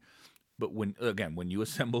 unproven, right? But when you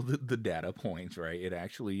assemble the data points, right, it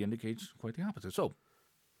actually indicates quite the opposite. So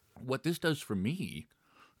what this does for me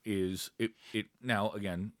is it now,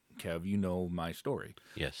 again, Kev, you know my story.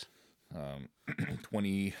 Yes.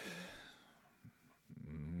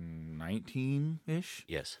 2019-ish.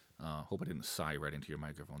 Yes. Hope I didn't sigh right into your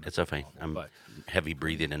microphone. It's okay. I'm But heavy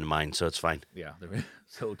breathing into mine, so it's fine. yeah,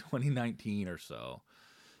 so 2019 or so.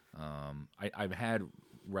 I've had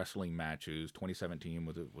wrestling matches. 2017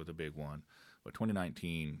 was a big one, but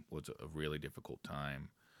 2019 was a really difficult time,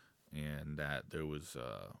 and that there was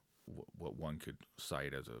what one could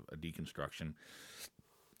cite as a deconstruction.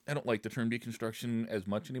 I don't like the term deconstruction as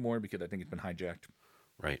much anymore because I think it's been hijacked.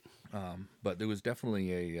 Right. But there was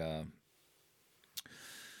definitely a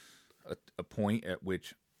point at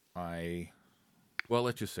which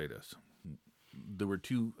let's just say this.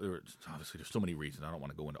 Obviously there's so many reasons. I don't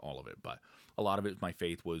want to go into all of it, but a lot of it, my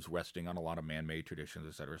faith was resting on a lot of man-made traditions,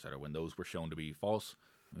 et cetera, et cetera. When those were shown to be false,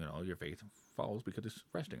 your faith falls because it's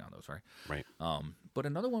resting on those, right? Right. But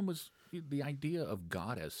another one was the idea of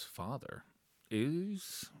God as Father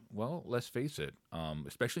is, well, let's face it,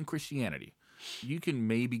 especially in Christianity. You can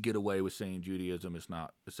maybe get away with saying Judaism is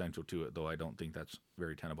not essential to it, though I don't think that's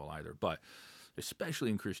very tenable either. But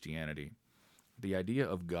especially in Christianity, the idea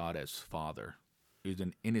of God as Father is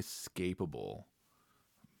an inescapable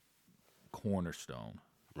cornerstone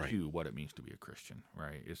to what it means to be a Christian,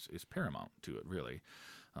 right? It's paramount to it, really.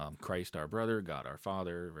 Christ our brother, God our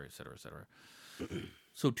Father, et cetera, et cetera.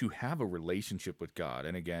 So to have a relationship with God,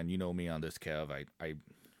 and again, you know me on this, Kev,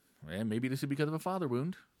 and maybe this is because of a father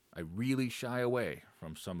wound, I really shy away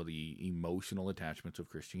from some of the emotional attachments of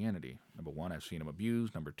Christianity. Number one, I've seen them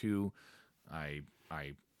abused. Number two, I'm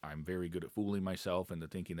very good at fooling myself into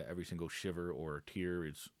thinking that every single shiver or tear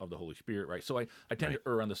is of the Holy Spirit, right? So I tend to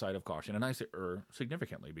err on the side of caution, and I say err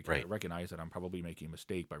significantly because I recognize that I'm probably making a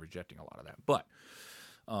mistake by rejecting a lot of that. But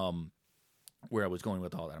where I was going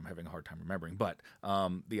with all that, I'm having a hard time remembering. But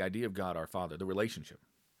the idea of God our Father, the relationship.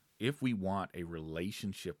 If we want a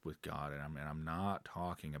relationship with God, and I'm not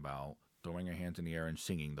talking about throwing our hands in the air and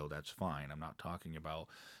singing, though that's fine. I'm not talking about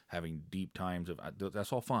having deep times of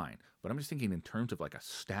that's all fine. But I'm just thinking in terms of like a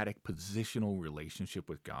static positional relationship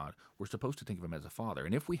with God. We're supposed to think of him as a father.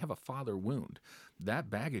 And if we have a father wound,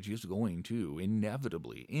 that baggage is going to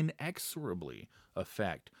inevitably, inexorably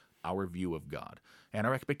affect our view of God and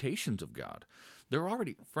our expectations of God. They're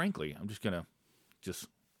already, frankly,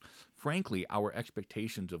 frankly, our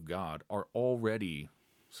expectations of God are already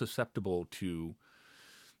susceptible to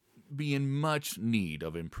be in much need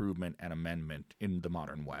of improvement and amendment in the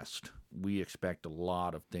modern West. We expect a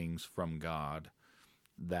lot of things from God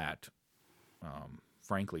that,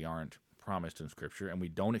 frankly, aren't promised in Scripture, and we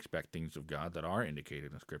don't expect things of God that are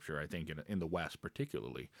indicated in Scripture, I think, in the West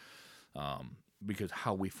particularly, because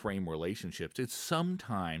how we frame relationships, it's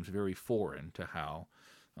sometimes very foreign to how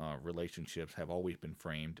relationships have always been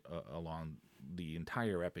framed along the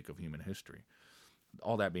entire epic of human history.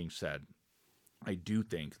 All that being said, I do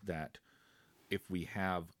think that if we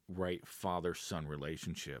have right father-son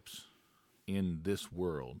relationships in this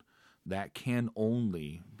world, that can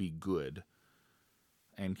only be good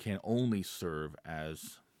and can only serve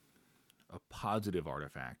as a positive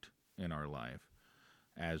artifact in our life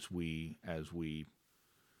as we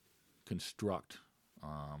construct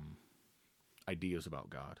ideas about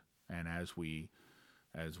God, and as we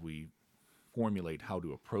formulate how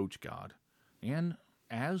to approach God, and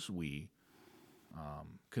as we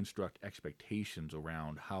construct expectations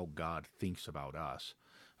around how God thinks about us.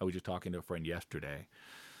 I was just talking to a friend yesterday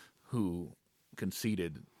who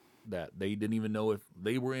conceded that they didn't even know if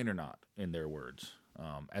they were in or not, in their words,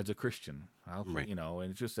 as a Christian.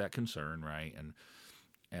 And it's just that concern, right?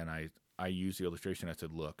 And I used the illustration. I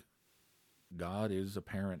said, look, God is a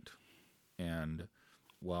parent. And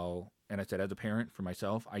I said, as a parent for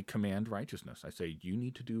myself, I command righteousness. I say, you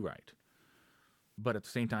need to do right. But at the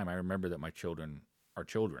same time, I remember that my children are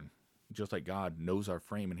children, just like God knows our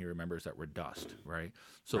frame and he remembers that we're dust, right?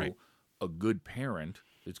 So a good parent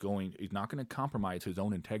is not going to compromise his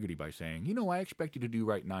own integrity by saying, I expect you to do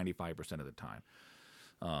right 95% of the time.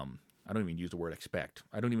 I don't even use the word expect.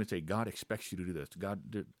 I don't even say God expects you to do this.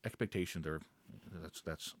 The expectations are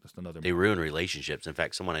that's another. They ruin relationships. In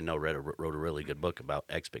fact, someone I know wrote a really good book about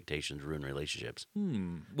expectations ruin relationships.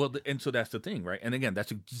 Well, and so that's the thing, right? And again,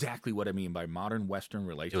 that's exactly what I mean by modern Western It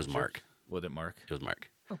relationships. was Mark. Was it Mark? It was Mark.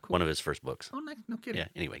 Oh, cool. One of his first books. Oh, no kidding. Yeah,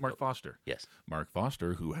 anyway, Mark go. Foster. Yes. Mark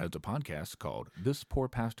Foster, who has a podcast called This Poor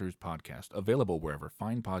Pastor's Podcast, available wherever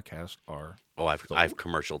fine podcasts are. Oh, I've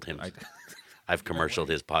commercialed him. I've commercialed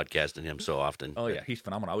his podcast and him so often. Oh, yeah, he's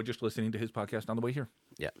phenomenal. I was just listening to his podcast on the way here.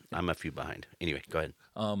 Yeah, I'm a few behind. Anyway, go ahead.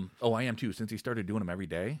 I am too, since he started doing them every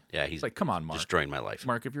day. Yeah, he's like, come on, Mark. destroying my life.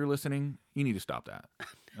 Mark, if you're listening, you need to stop that.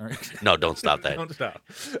 All right? No, don't stop that. Don't stop.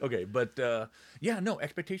 Okay, but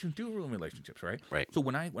expectations do ruin relationships, right? Right. So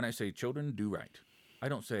when I say children, do right, I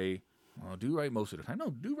don't say, well, do right most of the time. No,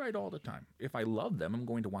 do right all the time. If I love them, I'm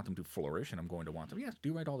going to want them to flourish, and I'm going to want them, yes,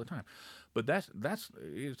 do right all the time. But that's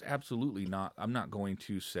is absolutely not. I'm not going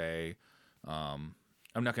to say, I'm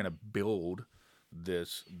not going to build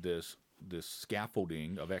this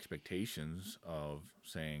scaffolding of expectations of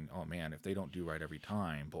saying, oh man, if they don't do right every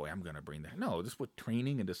time, boy, I'm going to bring that. No, this is what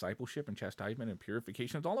training and discipleship and chastisement and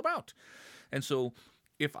purification is all about. And so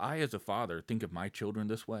if I, as a father, think of my children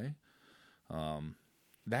this way,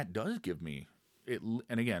 that does give me it.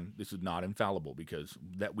 And again, this is not infallible because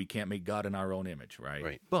that we can't make God in our own image, right?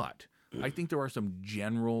 Right. But I think there are some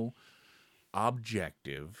general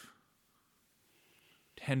objective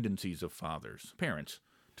tendencies of fathers, parents,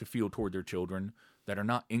 to feel toward their children that are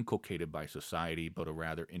not inculcated by society, but are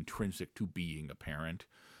rather intrinsic to being a parent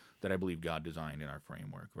that I believe God designed in our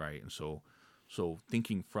framework, right? And so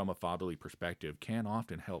thinking from a fatherly perspective can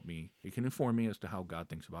often help me. It can inform me as to how God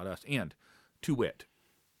thinks about us. And to wit,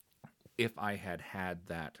 if I had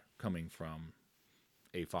that coming from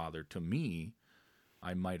a father to me,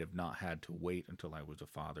 I might have not had to wait until I was a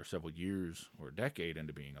father, several years or a decade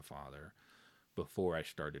into being a father, before I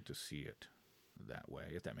started to see it that way,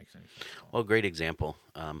 if that makes any sense. Well, great example.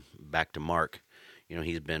 Back to Mark,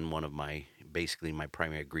 he's been one of basically my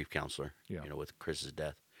primary grief counselor, with Chris's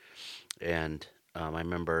death. And I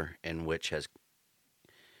remember, and which has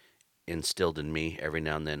instilled in me every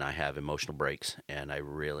now and then I have emotional breaks, and I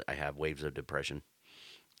have waves of depression,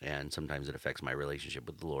 and sometimes it affects my relationship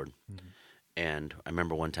with the Lord. Mm-hmm. And I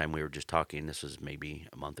remember one time we were just talking, this was maybe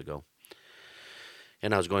a month ago,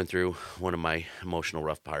 and I was going through one of my emotional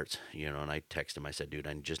rough parts, and I texted him. I said, dude,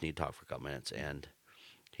 I just need to talk for a couple minutes. And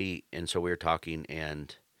so we were talking,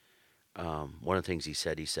 and one of the things he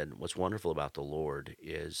said, what's wonderful about the Lord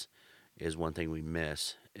is one thing we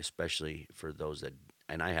miss, especially for those that,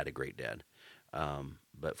 and I had a great dad,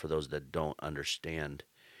 but for those that don't understand,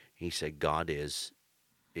 he said, God is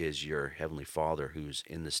your heavenly Father who's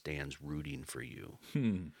in the stands rooting for you.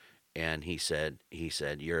 And he said,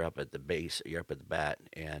 you're up at the base, you're up at the bat,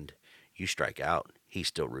 and you strike out. He's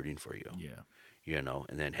still rooting for you. Yeah.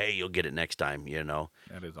 And then, hey, you'll get it next time,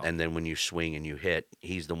 That is awesome. And then when you swing and you hit,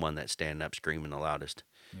 he's the one that's standing up screaming the loudest.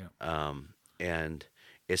 Yeah. And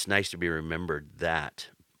it's nice to be remembered that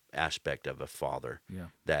aspect of a father. Yeah.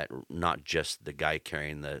 That not just the guy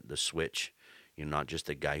carrying the switch, not just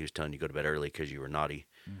the guy who's telling you to go to bed early because you were naughty,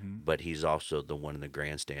 but he's also the one in the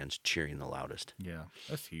grandstands cheering the loudest. Yeah,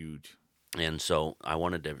 that's huge. And so I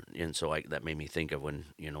wanted to, that made me think of when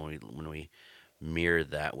we mirror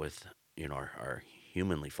that with our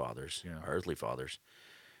humanly fathers, our earthly fathers.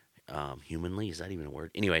 Humanly, is that even a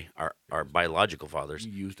word? Anyway, our biological fathers.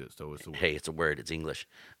 You used it, so it's a word. Hey, it's a word. It's English.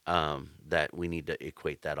 That we need to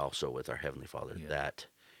equate that also with our heavenly Father. Yeah. That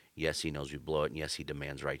yes, he knows we blow it, and yes, he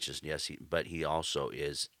demands righteousness. Yes, but he also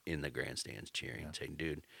is in the grandstands cheering, saying,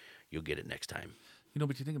 "Dude, you'll get it next time."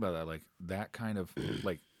 But you think about that, like that kind of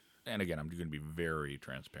like, and again, I'm going to be very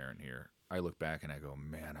transparent here. I look back and I go,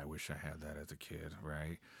 man, I wish I had that as a kid,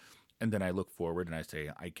 right? And then I look forward and I say,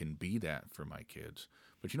 I can be that for my kids.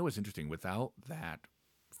 But what's interesting? Without that,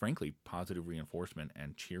 frankly, positive reinforcement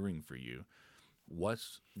and cheering for you,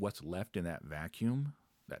 what's left in that vacuum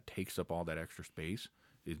that takes up all that extra space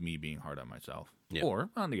is me being hard on myself. Yep. Or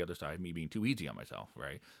on the other side, me being too easy on myself,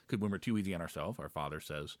 right? Because when we're too easy on ourselves, our father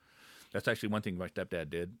says, that's actually one thing my stepdad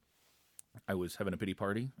did. I was having a pity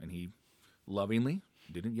party, and he lovingly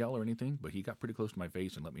didn't yell or anything, but he got pretty close to my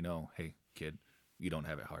face and let me know, hey, kid, you don't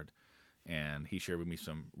have it hard. And he shared with me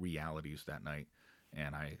some realities that night,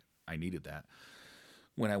 and I needed that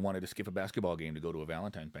when I wanted to skip a basketball game to go to a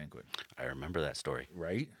Valentine's banquet. I remember that story.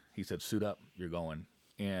 Right? He said, suit up, you're going.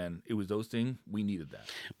 And it was those things, we needed that.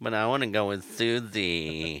 But I want to go with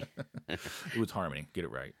Susie. It was Harmony, get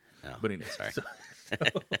it right. Oh, but anyway, sorry.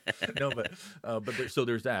 So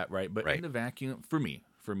there's that, right? But in the vacuum, for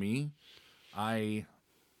me, I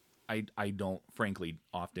I don't, frankly,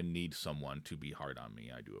 often need someone to be hard on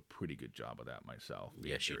me. I do a pretty good job of that myself.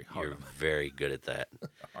 being Yes, very hard you're on, very good at that.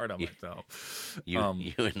 hard on You, myself.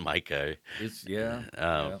 you and Micah, It's yeah,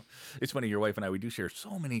 um, yeah. It's funny. Your wife and I, we do share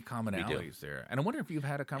so many we do. commonalities there. And I wonder if you've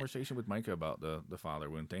had a conversation with Micah about the father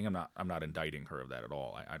wound thing. I'm not indicting her of that at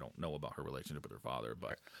all. I don't know about her relationship with her father,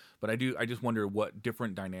 but I do. I just wonder what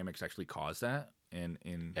different dynamics actually cause that. And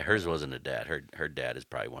in Yeah, hers wasn't a dad. Her dad is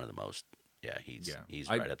probably one of the most. Yeah, he's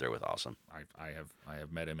I right up there with awesome. I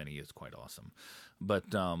have met him and he is quite awesome. But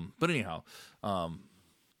anyhow,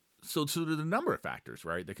 so there's a number of factors,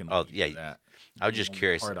 right, that can Oh lead to yeah, that. I was just being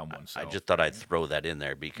curious. hard on I oneself. just thought I'd throw that in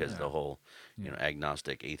there because Yeah. the whole,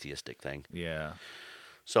 agnostic, atheistic thing. Yeah.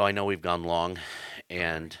 So I know we've gone long,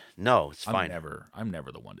 and no, it's fine. I'm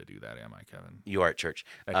never the one to do that, am I, Kevin? You are at church.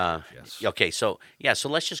 At church, yes. Okay, so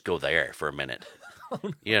let's just go there for a minute.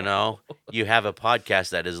 You know, you have a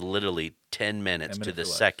podcast that is literally 10 minutes 10 to minutes the or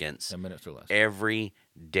less. seconds. 10 minutes or less. Every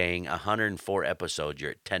dang 104 episodes,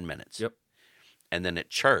 you're at 10 minutes. Yep. And then at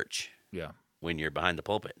church, Yeah. when you're behind the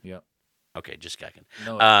pulpit. Yep. Okay, just checking.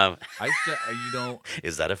 No, Um, I said you don't.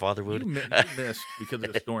 is that a father You, wound? you missed because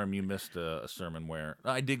of the storm. You missed a sermon where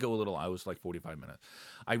I did go a little. I was like 45 minutes.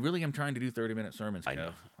 I really am trying to do 30-minute sermons. I Kev.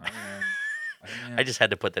 know. I am. I just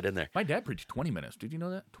had to put that in there. My dad preached 20 minutes. Did you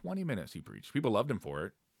know that? 20 minutes he preached. People loved him for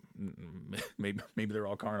it. Maybe they're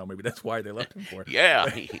all carnal. Maybe that's why they loved him for it. Yeah,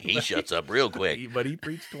 he shuts up real quick. But he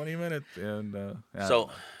preached 20 minutes, and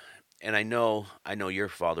So, and I know your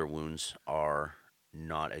father wounds are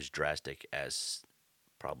not as drastic as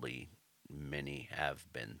probably many have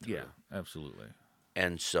been through. yeah, absolutely.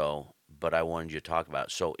 And so, but I wanted you to talk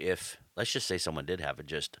about, so if, let's just say someone did have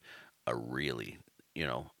just a really,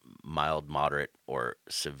 mild, moderate, or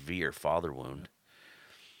severe father wound,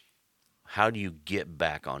 how do you get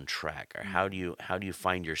back on track? Or how do you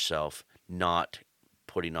find yourself not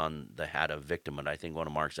putting on the hat of victim? And I think one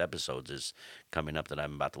of Mark's episodes is coming up that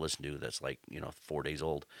I'm about to listen to that's like, 4 days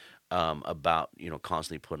old, about,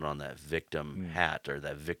 constantly putting on that victim hat or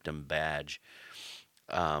that victim badge.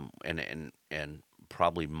 And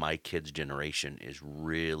probably my kids' generation is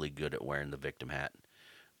really good at wearing the victim hat.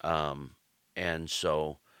 And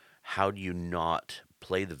so how do you not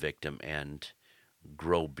play the victim and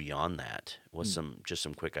grow beyond that? What's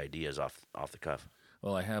some quick ideas off the cuff?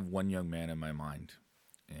 Well, I have one young man in my mind,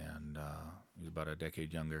 and he's about a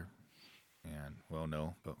decade younger, and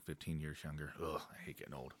no, about 15 years younger. Ugh, I hate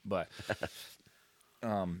getting old. But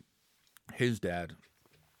his dad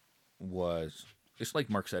was, just like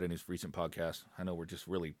Mark said in his recent podcast. I know we're just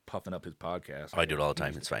really puffing up his podcast. I do it all the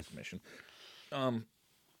time. It's fine. Mission.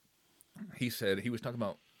 He said he was talking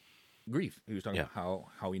about grief. He was talking about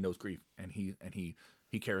how he knows grief, and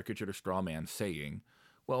he caricatured a straw man saying,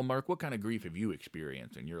 "Well, Mark, what kind of grief have you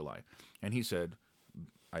experienced in your life?" And he said,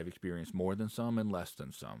 "I've experienced more than some and less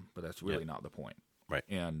than some, but that's really not the point." Right.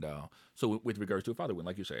 And so, with regards to a father wound,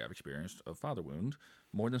 like you say, I've experienced a father wound,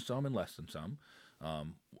 more than some and less than some.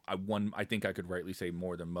 I think I could rightly say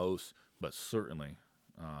more than most, but certainly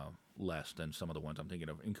less than some of the ones I'm thinking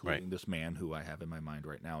of, including this man who I have in my mind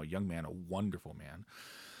right now, a young man, a wonderful man,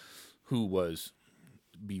 who was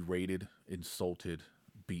berated, insulted,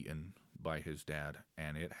 beaten by his dad,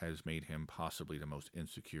 and it has made him possibly the most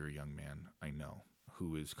insecure young man I know,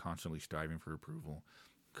 who is constantly striving for approval,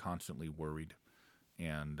 constantly worried,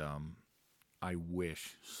 and I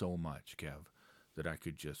wish so much, Kev, that I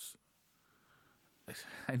could just...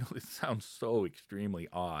 I know this sounds so extremely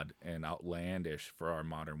odd and outlandish for our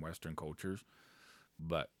modern Western cultures,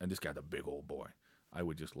 and this guy's a big old boy. I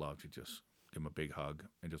would just love to just give him a big hug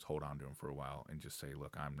and just hold on to him for a while and just say,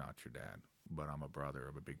 "Look, I'm not your dad, but I'm a brother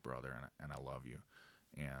of a big brother, and I love you.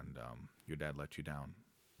 And your dad let you down.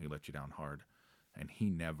 He let you down hard, and he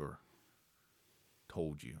never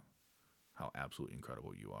told you how absolutely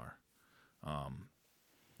incredible you are."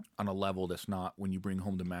 On a level that's not when you bring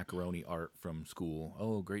home the macaroni art from school,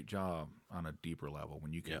 "Oh, great job," on a deeper level,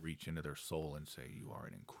 when you can reach into their soul and say, "You are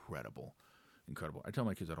an incredible." I tell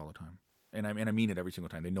my kids that all the time. And I mean it every single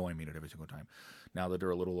time. They know I mean it every single time. Now that they're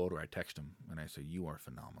a little older, I text them and I say, "You are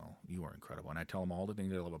phenomenal. You are incredible." And I tell them all the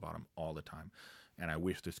things I love about him all the time. And I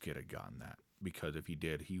wish this kid had gotten that, because if he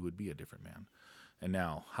did, he would be a different man. And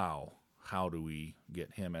now, how do we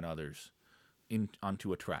get him and others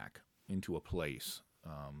onto a track, into a place?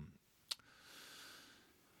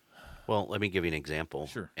 Well, let me give you an example.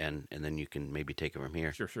 Sure. And then you can maybe take it from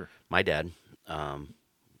here. Sure. My dad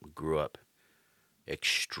grew up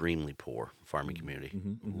extremely poor farming community,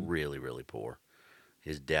 really, really poor.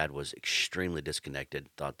 His dad was extremely disconnected,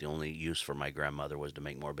 thought the only use for my grandmother was to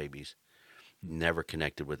make more babies. Never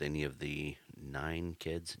connected with any of the 9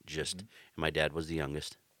 kids, and my dad was the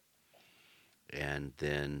youngest. And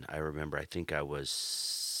then I remember, I think I was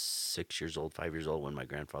 6 years old, 5 years old when my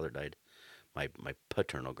grandfather died, my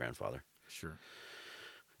paternal grandfather. Sure.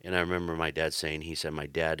 And I remember my dad saying, he said, my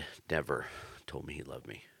dad never told me he loved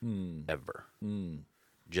me, Mm. ever. Mm.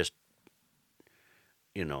 Just,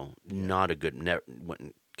 not a good,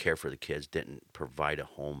 wouldn't care for the kids, didn't provide a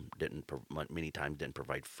home, many times didn't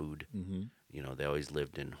provide food. Mm-hmm. They always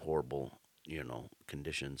lived in horrible,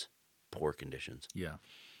 conditions, poor conditions. Yeah.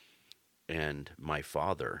 And my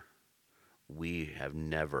father, we have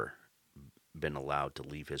never been allowed to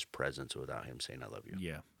leave his presence without him saying, I love you.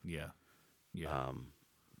 Yeah. Yeah. Yeah.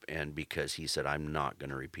 And because he said, I'm not going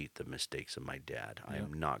to repeat the mistakes of my dad. I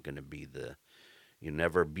am not going to be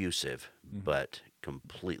never abusive, but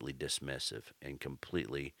completely dismissive and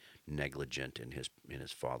completely negligent in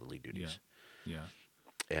his fatherly duties. Yeah.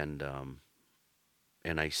 And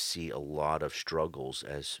I see a lot of struggles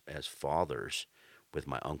as fathers with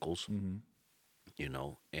my uncles,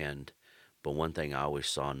 but one thing I always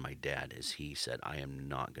saw in my dad is he said, I am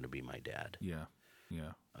not going to be my dad. Yeah.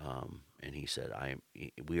 Yeah. And he said,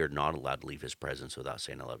 we are not allowed to leave his presence without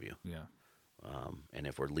saying I love you. Yeah. And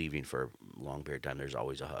if we're leaving for a long period of time, there's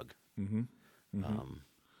always a hug. Mm-hmm. Mm-hmm.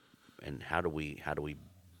 And how do we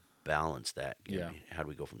balance that? Yeah. How do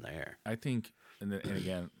we go from there? I think, and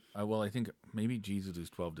again, I think maybe Jesus'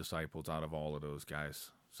 12 disciples, out of all of those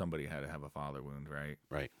guys, somebody had to have a father wound, right?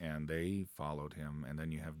 Right. And they followed him. And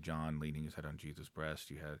then you have John leaning his head on Jesus' breast.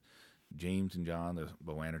 You had James and John, the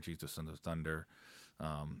Boanerges, the sons of thunder,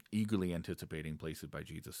 eagerly anticipating places by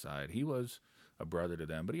Jesus' side. He was a brother to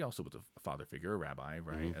them, but he also was a father figure, a rabbi,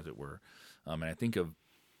 right, as it were. And I think of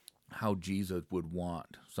how Jesus would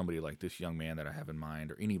want somebody like this young man that I have in mind,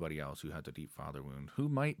 or anybody else who has a deep father wound, who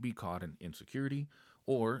might be caught in insecurity,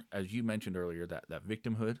 or, as you mentioned earlier, that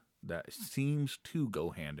victimhood that seems to go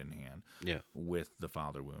hand in hand with the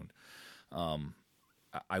father wound.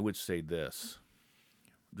 I would say this,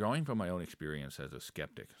 drawing from my own experience as a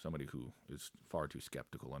skeptic, somebody who is far too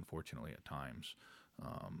skeptical, unfortunately, at times.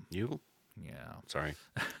 You? Yeah. Sorry.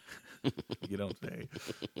 You don't say.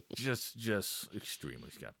 Just extremely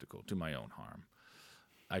skeptical, to my own harm.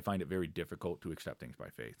 I find it very difficult to accept things by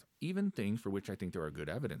faith. Even things for which I think there are good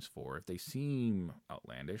evidence for. If they seem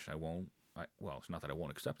outlandish, it's not that I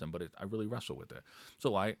won't accept them, but I really wrestle with it.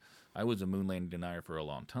 So I was a moon landing denier for a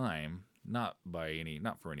long time, not for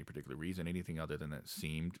any particular reason, anything other than it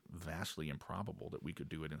seemed vastly improbable that we could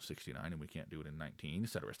do it in 69 and we can't do it in 19, et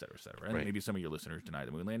cetera, et cetera, et cetera. And maybe some of your listeners deny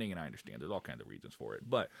the moon landing, and I understand there's all kinds of reasons for it.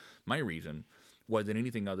 But my reason wasn't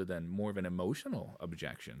anything other than more of an emotional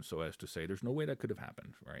objection, so as to say there's no way that could have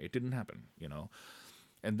happened, right? It didn't happen,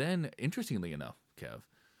 And then, interestingly enough, Kev,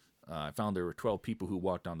 I found there were 12 people who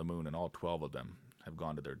walked on the moon, and all 12 of them have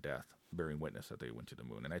gone to their death, bearing witness that they went to the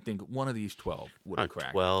moon. And I think one of these 12 would have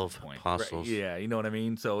cracked. 12 apostles. Right? Yeah, you know what I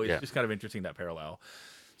mean? So it's just kind of interesting, that parallel.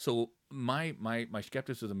 So my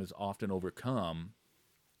skepticism is often overcome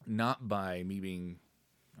not by me being,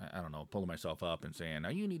 I don't know, pulling myself up and saying, now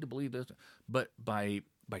you need to believe this, but by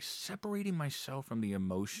separating myself from the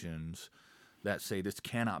emotions that say this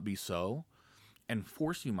cannot be so, and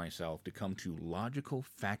forcing myself to come to logical,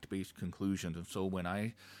 fact-based conclusions. And so when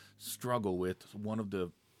I struggle with one of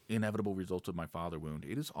the inevitable results of my father wound,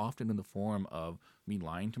 it is often in the form of me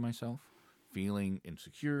lying to myself, feeling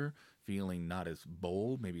insecure, feeling not as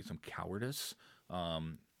bold, maybe some cowardice, or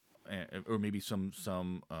maybe some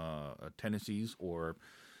tendencies or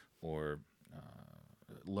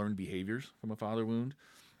learned behaviors from a father wound.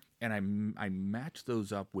 And I match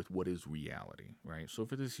those up with what is reality, right? So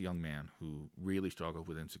for this young man who really struggled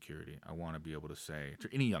with insecurity, I want to be able to say, to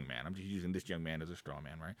any young man, I'm just using this young man as a straw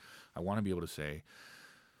man, right? I want to be able to say,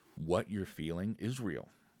 what you're feeling is real.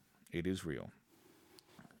 It is real.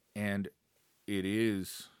 And it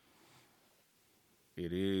is,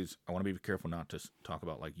 I want to be careful not to talk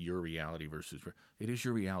about like your reality versus, it is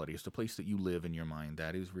your reality. It's the place that you live in your mind.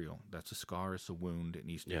 That is real. That's a scar. It's a wound. It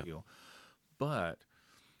needs to heal. But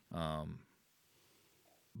I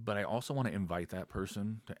also want to invite that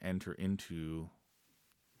person to enter into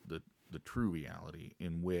the true reality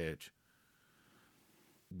in which,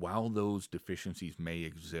 while those deficiencies may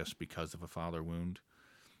exist because of a father wound,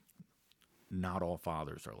 not all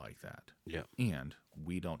fathers are like that. Yeah. And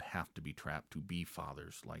we don't have to be trapped to be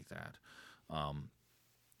fathers like that. So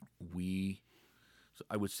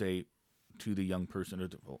I would say to the young person,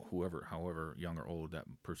 or however young or old that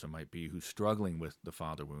person might be, who's struggling with the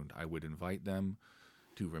father wound, I would invite them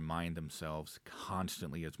to remind themselves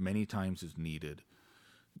constantly, as many times as needed,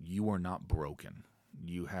 you are not broken.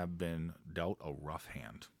 You have been dealt a rough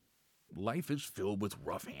hand. Life is filled with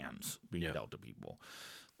rough hands being dealt to people.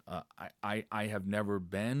 I have never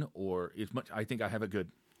been, or as much. I think I have it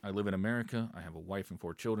good. I live in America. I have a wife and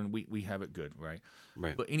 4 children. We have it good, right?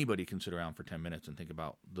 Right. But anybody can sit around for 10 minutes and think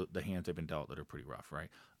about the hands they've been dealt that are pretty rough, right?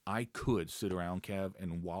 I could sit around, Kev,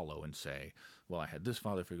 and wallow and say, well, I had this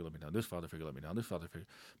father figure let me down, this father figure let me down, this father figure.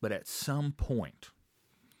 But at some point,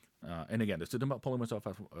 and again, this isn't about pulling myself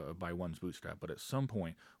up by one's bootstrap, but at some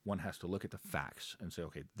point, one has to look at the facts and say,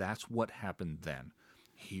 okay, that's what happened then.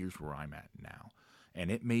 Here's where I'm at now. And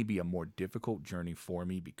it may be a more difficult journey for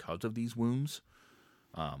me because of these wounds.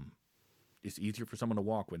 It's easier for someone to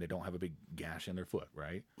walk when they don't have a big gash in their foot,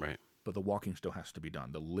 right? Right. But the walking still has to be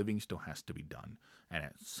done. The living still has to be done. And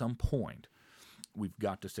at some point, we've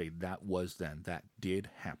got to say that was then. That did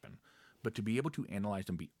happen. But to be able to analyze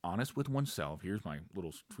and be honest with oneself, here's my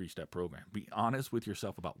little 3-step program. Be honest with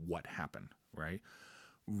yourself about what happened, right?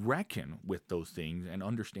 Reckon with those things and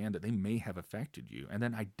understand that they may have affected you, and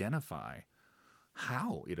then identify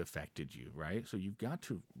how it affected you, right? So you've got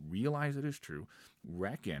to realize it is true,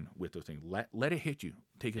 reckon with those things, let it hit you.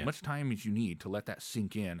 Take as much time as you need to let that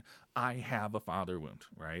sink in. I have a father wound,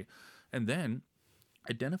 right? And then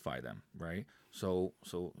identify them, right? So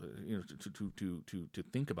you know, to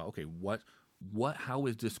think about, okay, how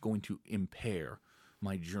is this going to impair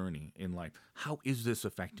my journey in life? How is this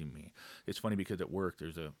affecting me? It's funny because at work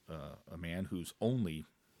there's a man who's only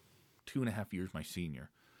 2.5 years my senior.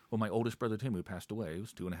 Well, my oldest brother Tim, who passed away,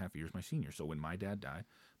 was 2.5 years my senior. So when my dad died,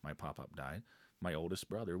 my pop-up died, my oldest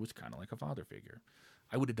brother was kind of like a father figure.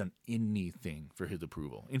 I would have done anything for his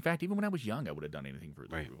approval. In fact, even when I was young, I would have done anything for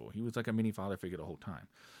his approval. He was like a mini father figure the whole time.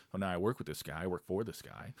 Well, now I work with this guy. I work for this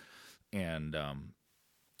guy. And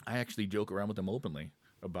I actually joke around with him openly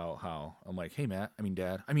about how I'm like, hey, Matt,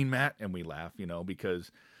 Matt. And we laugh, you know,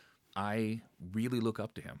 because I really look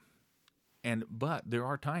up to him. But there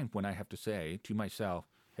are times when I have to say to myself,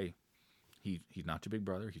 hey, he's not your big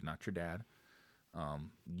brother. He's not your dad.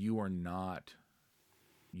 You are not.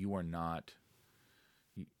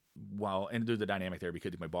 Well, and there's a dynamic there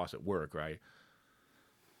because he's my boss at work, right?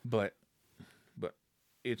 But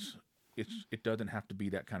it doesn't have to be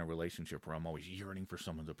that kind of relationship where I'm always yearning for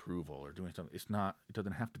someone's approval or doing something. It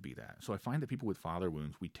doesn't have to be that. So I find that people with father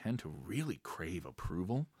wounds, we tend to really crave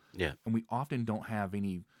approval. Yeah. And we often don't have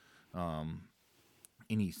any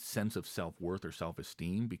sense of self-worth or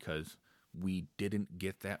self-esteem because we didn't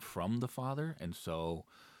get that from the father. And so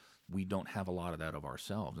we don't have a lot of that of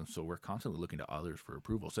ourselves. And so we're constantly looking to others for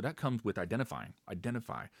approval. So that comes with identifying.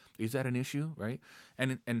 Identify. Is that an issue, right?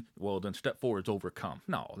 And well, then step 4 is overcome.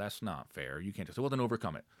 No, that's not fair. You can't just say, well, then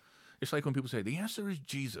overcome it. It's like when people say, the answer is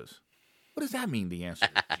Jesus. What does that mean, the answer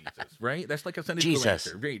is Jesus, right? That's like a Sunday school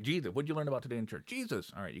answer. Right, Jesus. What did you learn about today in church? Jesus.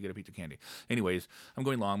 All right, you get a piece of candy. Anyways, I'm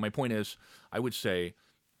going long. My point is, I would say,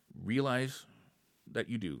 realize that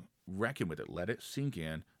you do. Reckon with it. Let it sink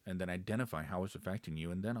in, and then identify how it's affecting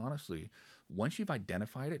you. And then, honestly, once you've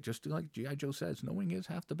identified it, just like G.I. Joe says, knowing is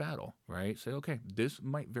half the battle, right? Say, okay, this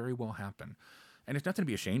might very well happen. And it's nothing to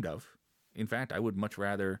be ashamed of. In fact, I would much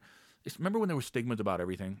rather... Remember when there were stigmas about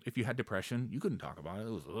everything? If you had depression, you couldn't talk about it.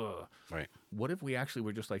 It was, ugh. Right. What if we actually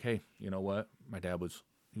were just like, hey, you know what? My dad was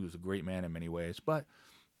a great man in many ways, but,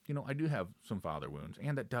 you know, I do have some father wounds,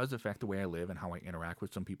 and that does affect the way I live and how I interact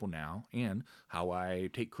with some people now, and how I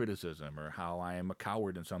take criticism, or how I am a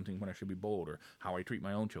coward in something when I should be bold, or how I treat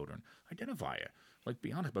my own children. Identify it. Like,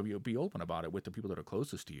 be honest, but be open about it with the people that are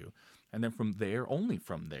closest to you. And then from there, only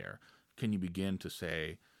from there, can you begin to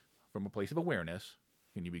say, from a place of awareness,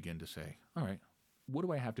 can you begin to say, all right, what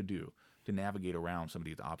do I have to do to navigate around some of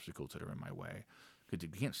these obstacles that are in my way? Because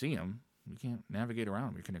if you can't see them, you can't navigate around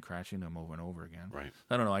them. You're going to crash into them over and over again. Right.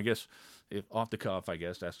 I don't know. I guess if off the cuff,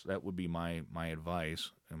 that would be my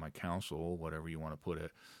advice and my counsel, whatever you want to put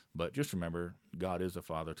it. But just remember, God is a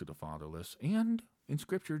father to the fatherless. And in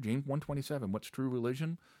Scripture, James 1:27, what's true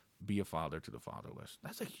religion? Be a father to the fatherless.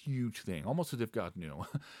 That's a huge thing. Almost as if God knew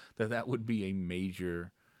that would be a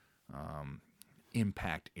major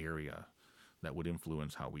impact area that would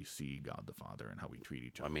influence how we see God the Father and how we treat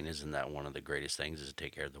each other. I mean, isn't that one of the greatest things, is to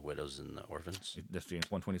take care of the widows and the orphans? That's James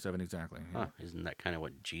 1:27 exactly. Yeah. Huh. Isn't that kind of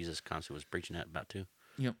what Jesus constantly was preaching about too?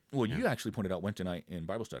 Yeah. Well, you actually pointed out Wednesday night in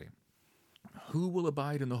Bible study. Who will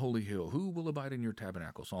abide in the holy hill? Who will abide in your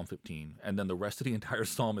tabernacle? Psalm 15. And then the rest of the entire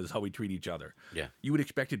psalm is how we treat each other. Yeah. You would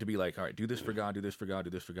expect it to be like, all right, do this for God, do this for God,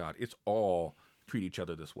 do this for God. It's all treat each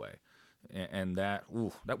other this way. And that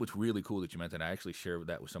was really cool that you meant that. I actually shared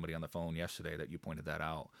that with somebody on the phone yesterday, that you pointed that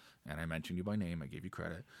out. And I mentioned you by name. I gave you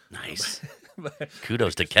credit. Nice. But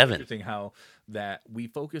Kudos to Kevin. Interesting how that we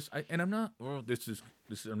focus. I'm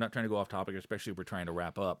not trying to go off topic, especially if we're trying to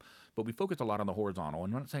wrap up. But we focus a lot on the horizontal.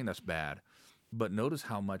 And I'm not saying that's bad. But notice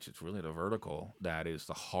how much it's really the vertical that is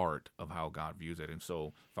the heart of how God views it. And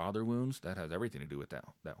so father wounds, that has everything to do with that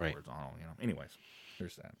Right. horizontal, Anyways,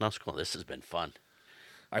 there's that. That's cool. This has been fun.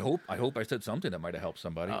 I hope I said something that might have helped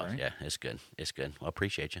somebody, Oh, right? yeah, it's good. It's good. Well,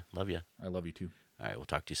 appreciate you. Love you. I love you too. All right, we'll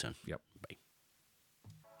talk to you soon. Yep. Bye.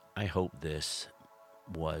 I hope this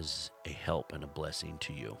was a help and a blessing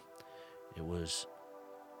to you. It was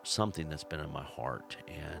something that's been in my heart,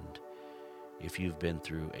 and if you've been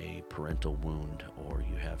through a parental wound, or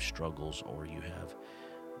you have struggles, or you have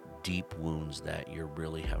deep wounds that you're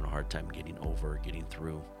really having a hard time getting over, getting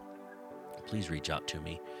through, please reach out to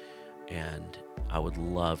me, and I would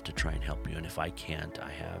love to try and help you. And if I can't,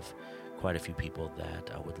 I have quite a few people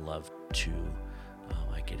that I would love to,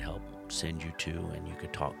 I could help send you to, and you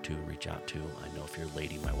could talk to, reach out to. I know if you're a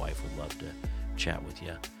lady, my wife would love to chat with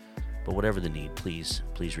you. But whatever the need, please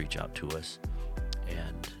reach out to us.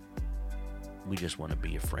 And we just want to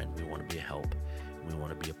be a friend. We want to be a help. We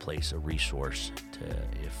want to be a place, a resource to,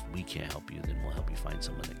 if we can't help you, then we'll help you find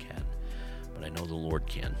someone that can. But I know the Lord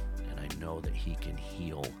can, and I know that He can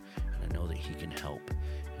heal, and I know that He can help.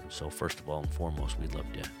 And so first of all and foremost, we'd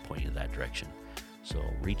love to point you in that direction. So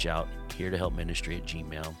reach out,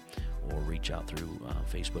 heretohelpministry@gmail.com, or reach out through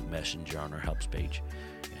Facebook Messenger on our helps page.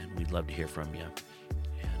 And we'd love to hear from you.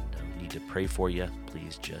 And we need to pray for you.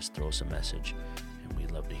 Please just throw us a message. And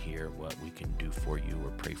we'd love to hear what we can do for you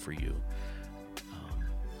or pray for you.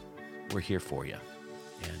 We're here for you.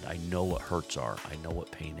 And I know what hurts are. I know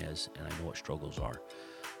what pain is. And I know what struggles are.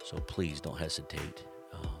 So please don't hesitate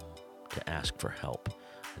to ask for help.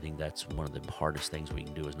 I think that's one of the hardest things we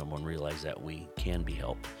can do, is number one, realize that we can be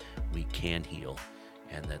helped, we can heal,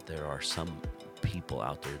 and that there are some people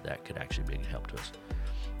out there that could actually be a help to us.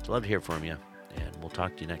 So I'd love to hear from you, and we'll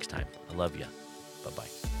talk to you next time. I love you. Bye-bye.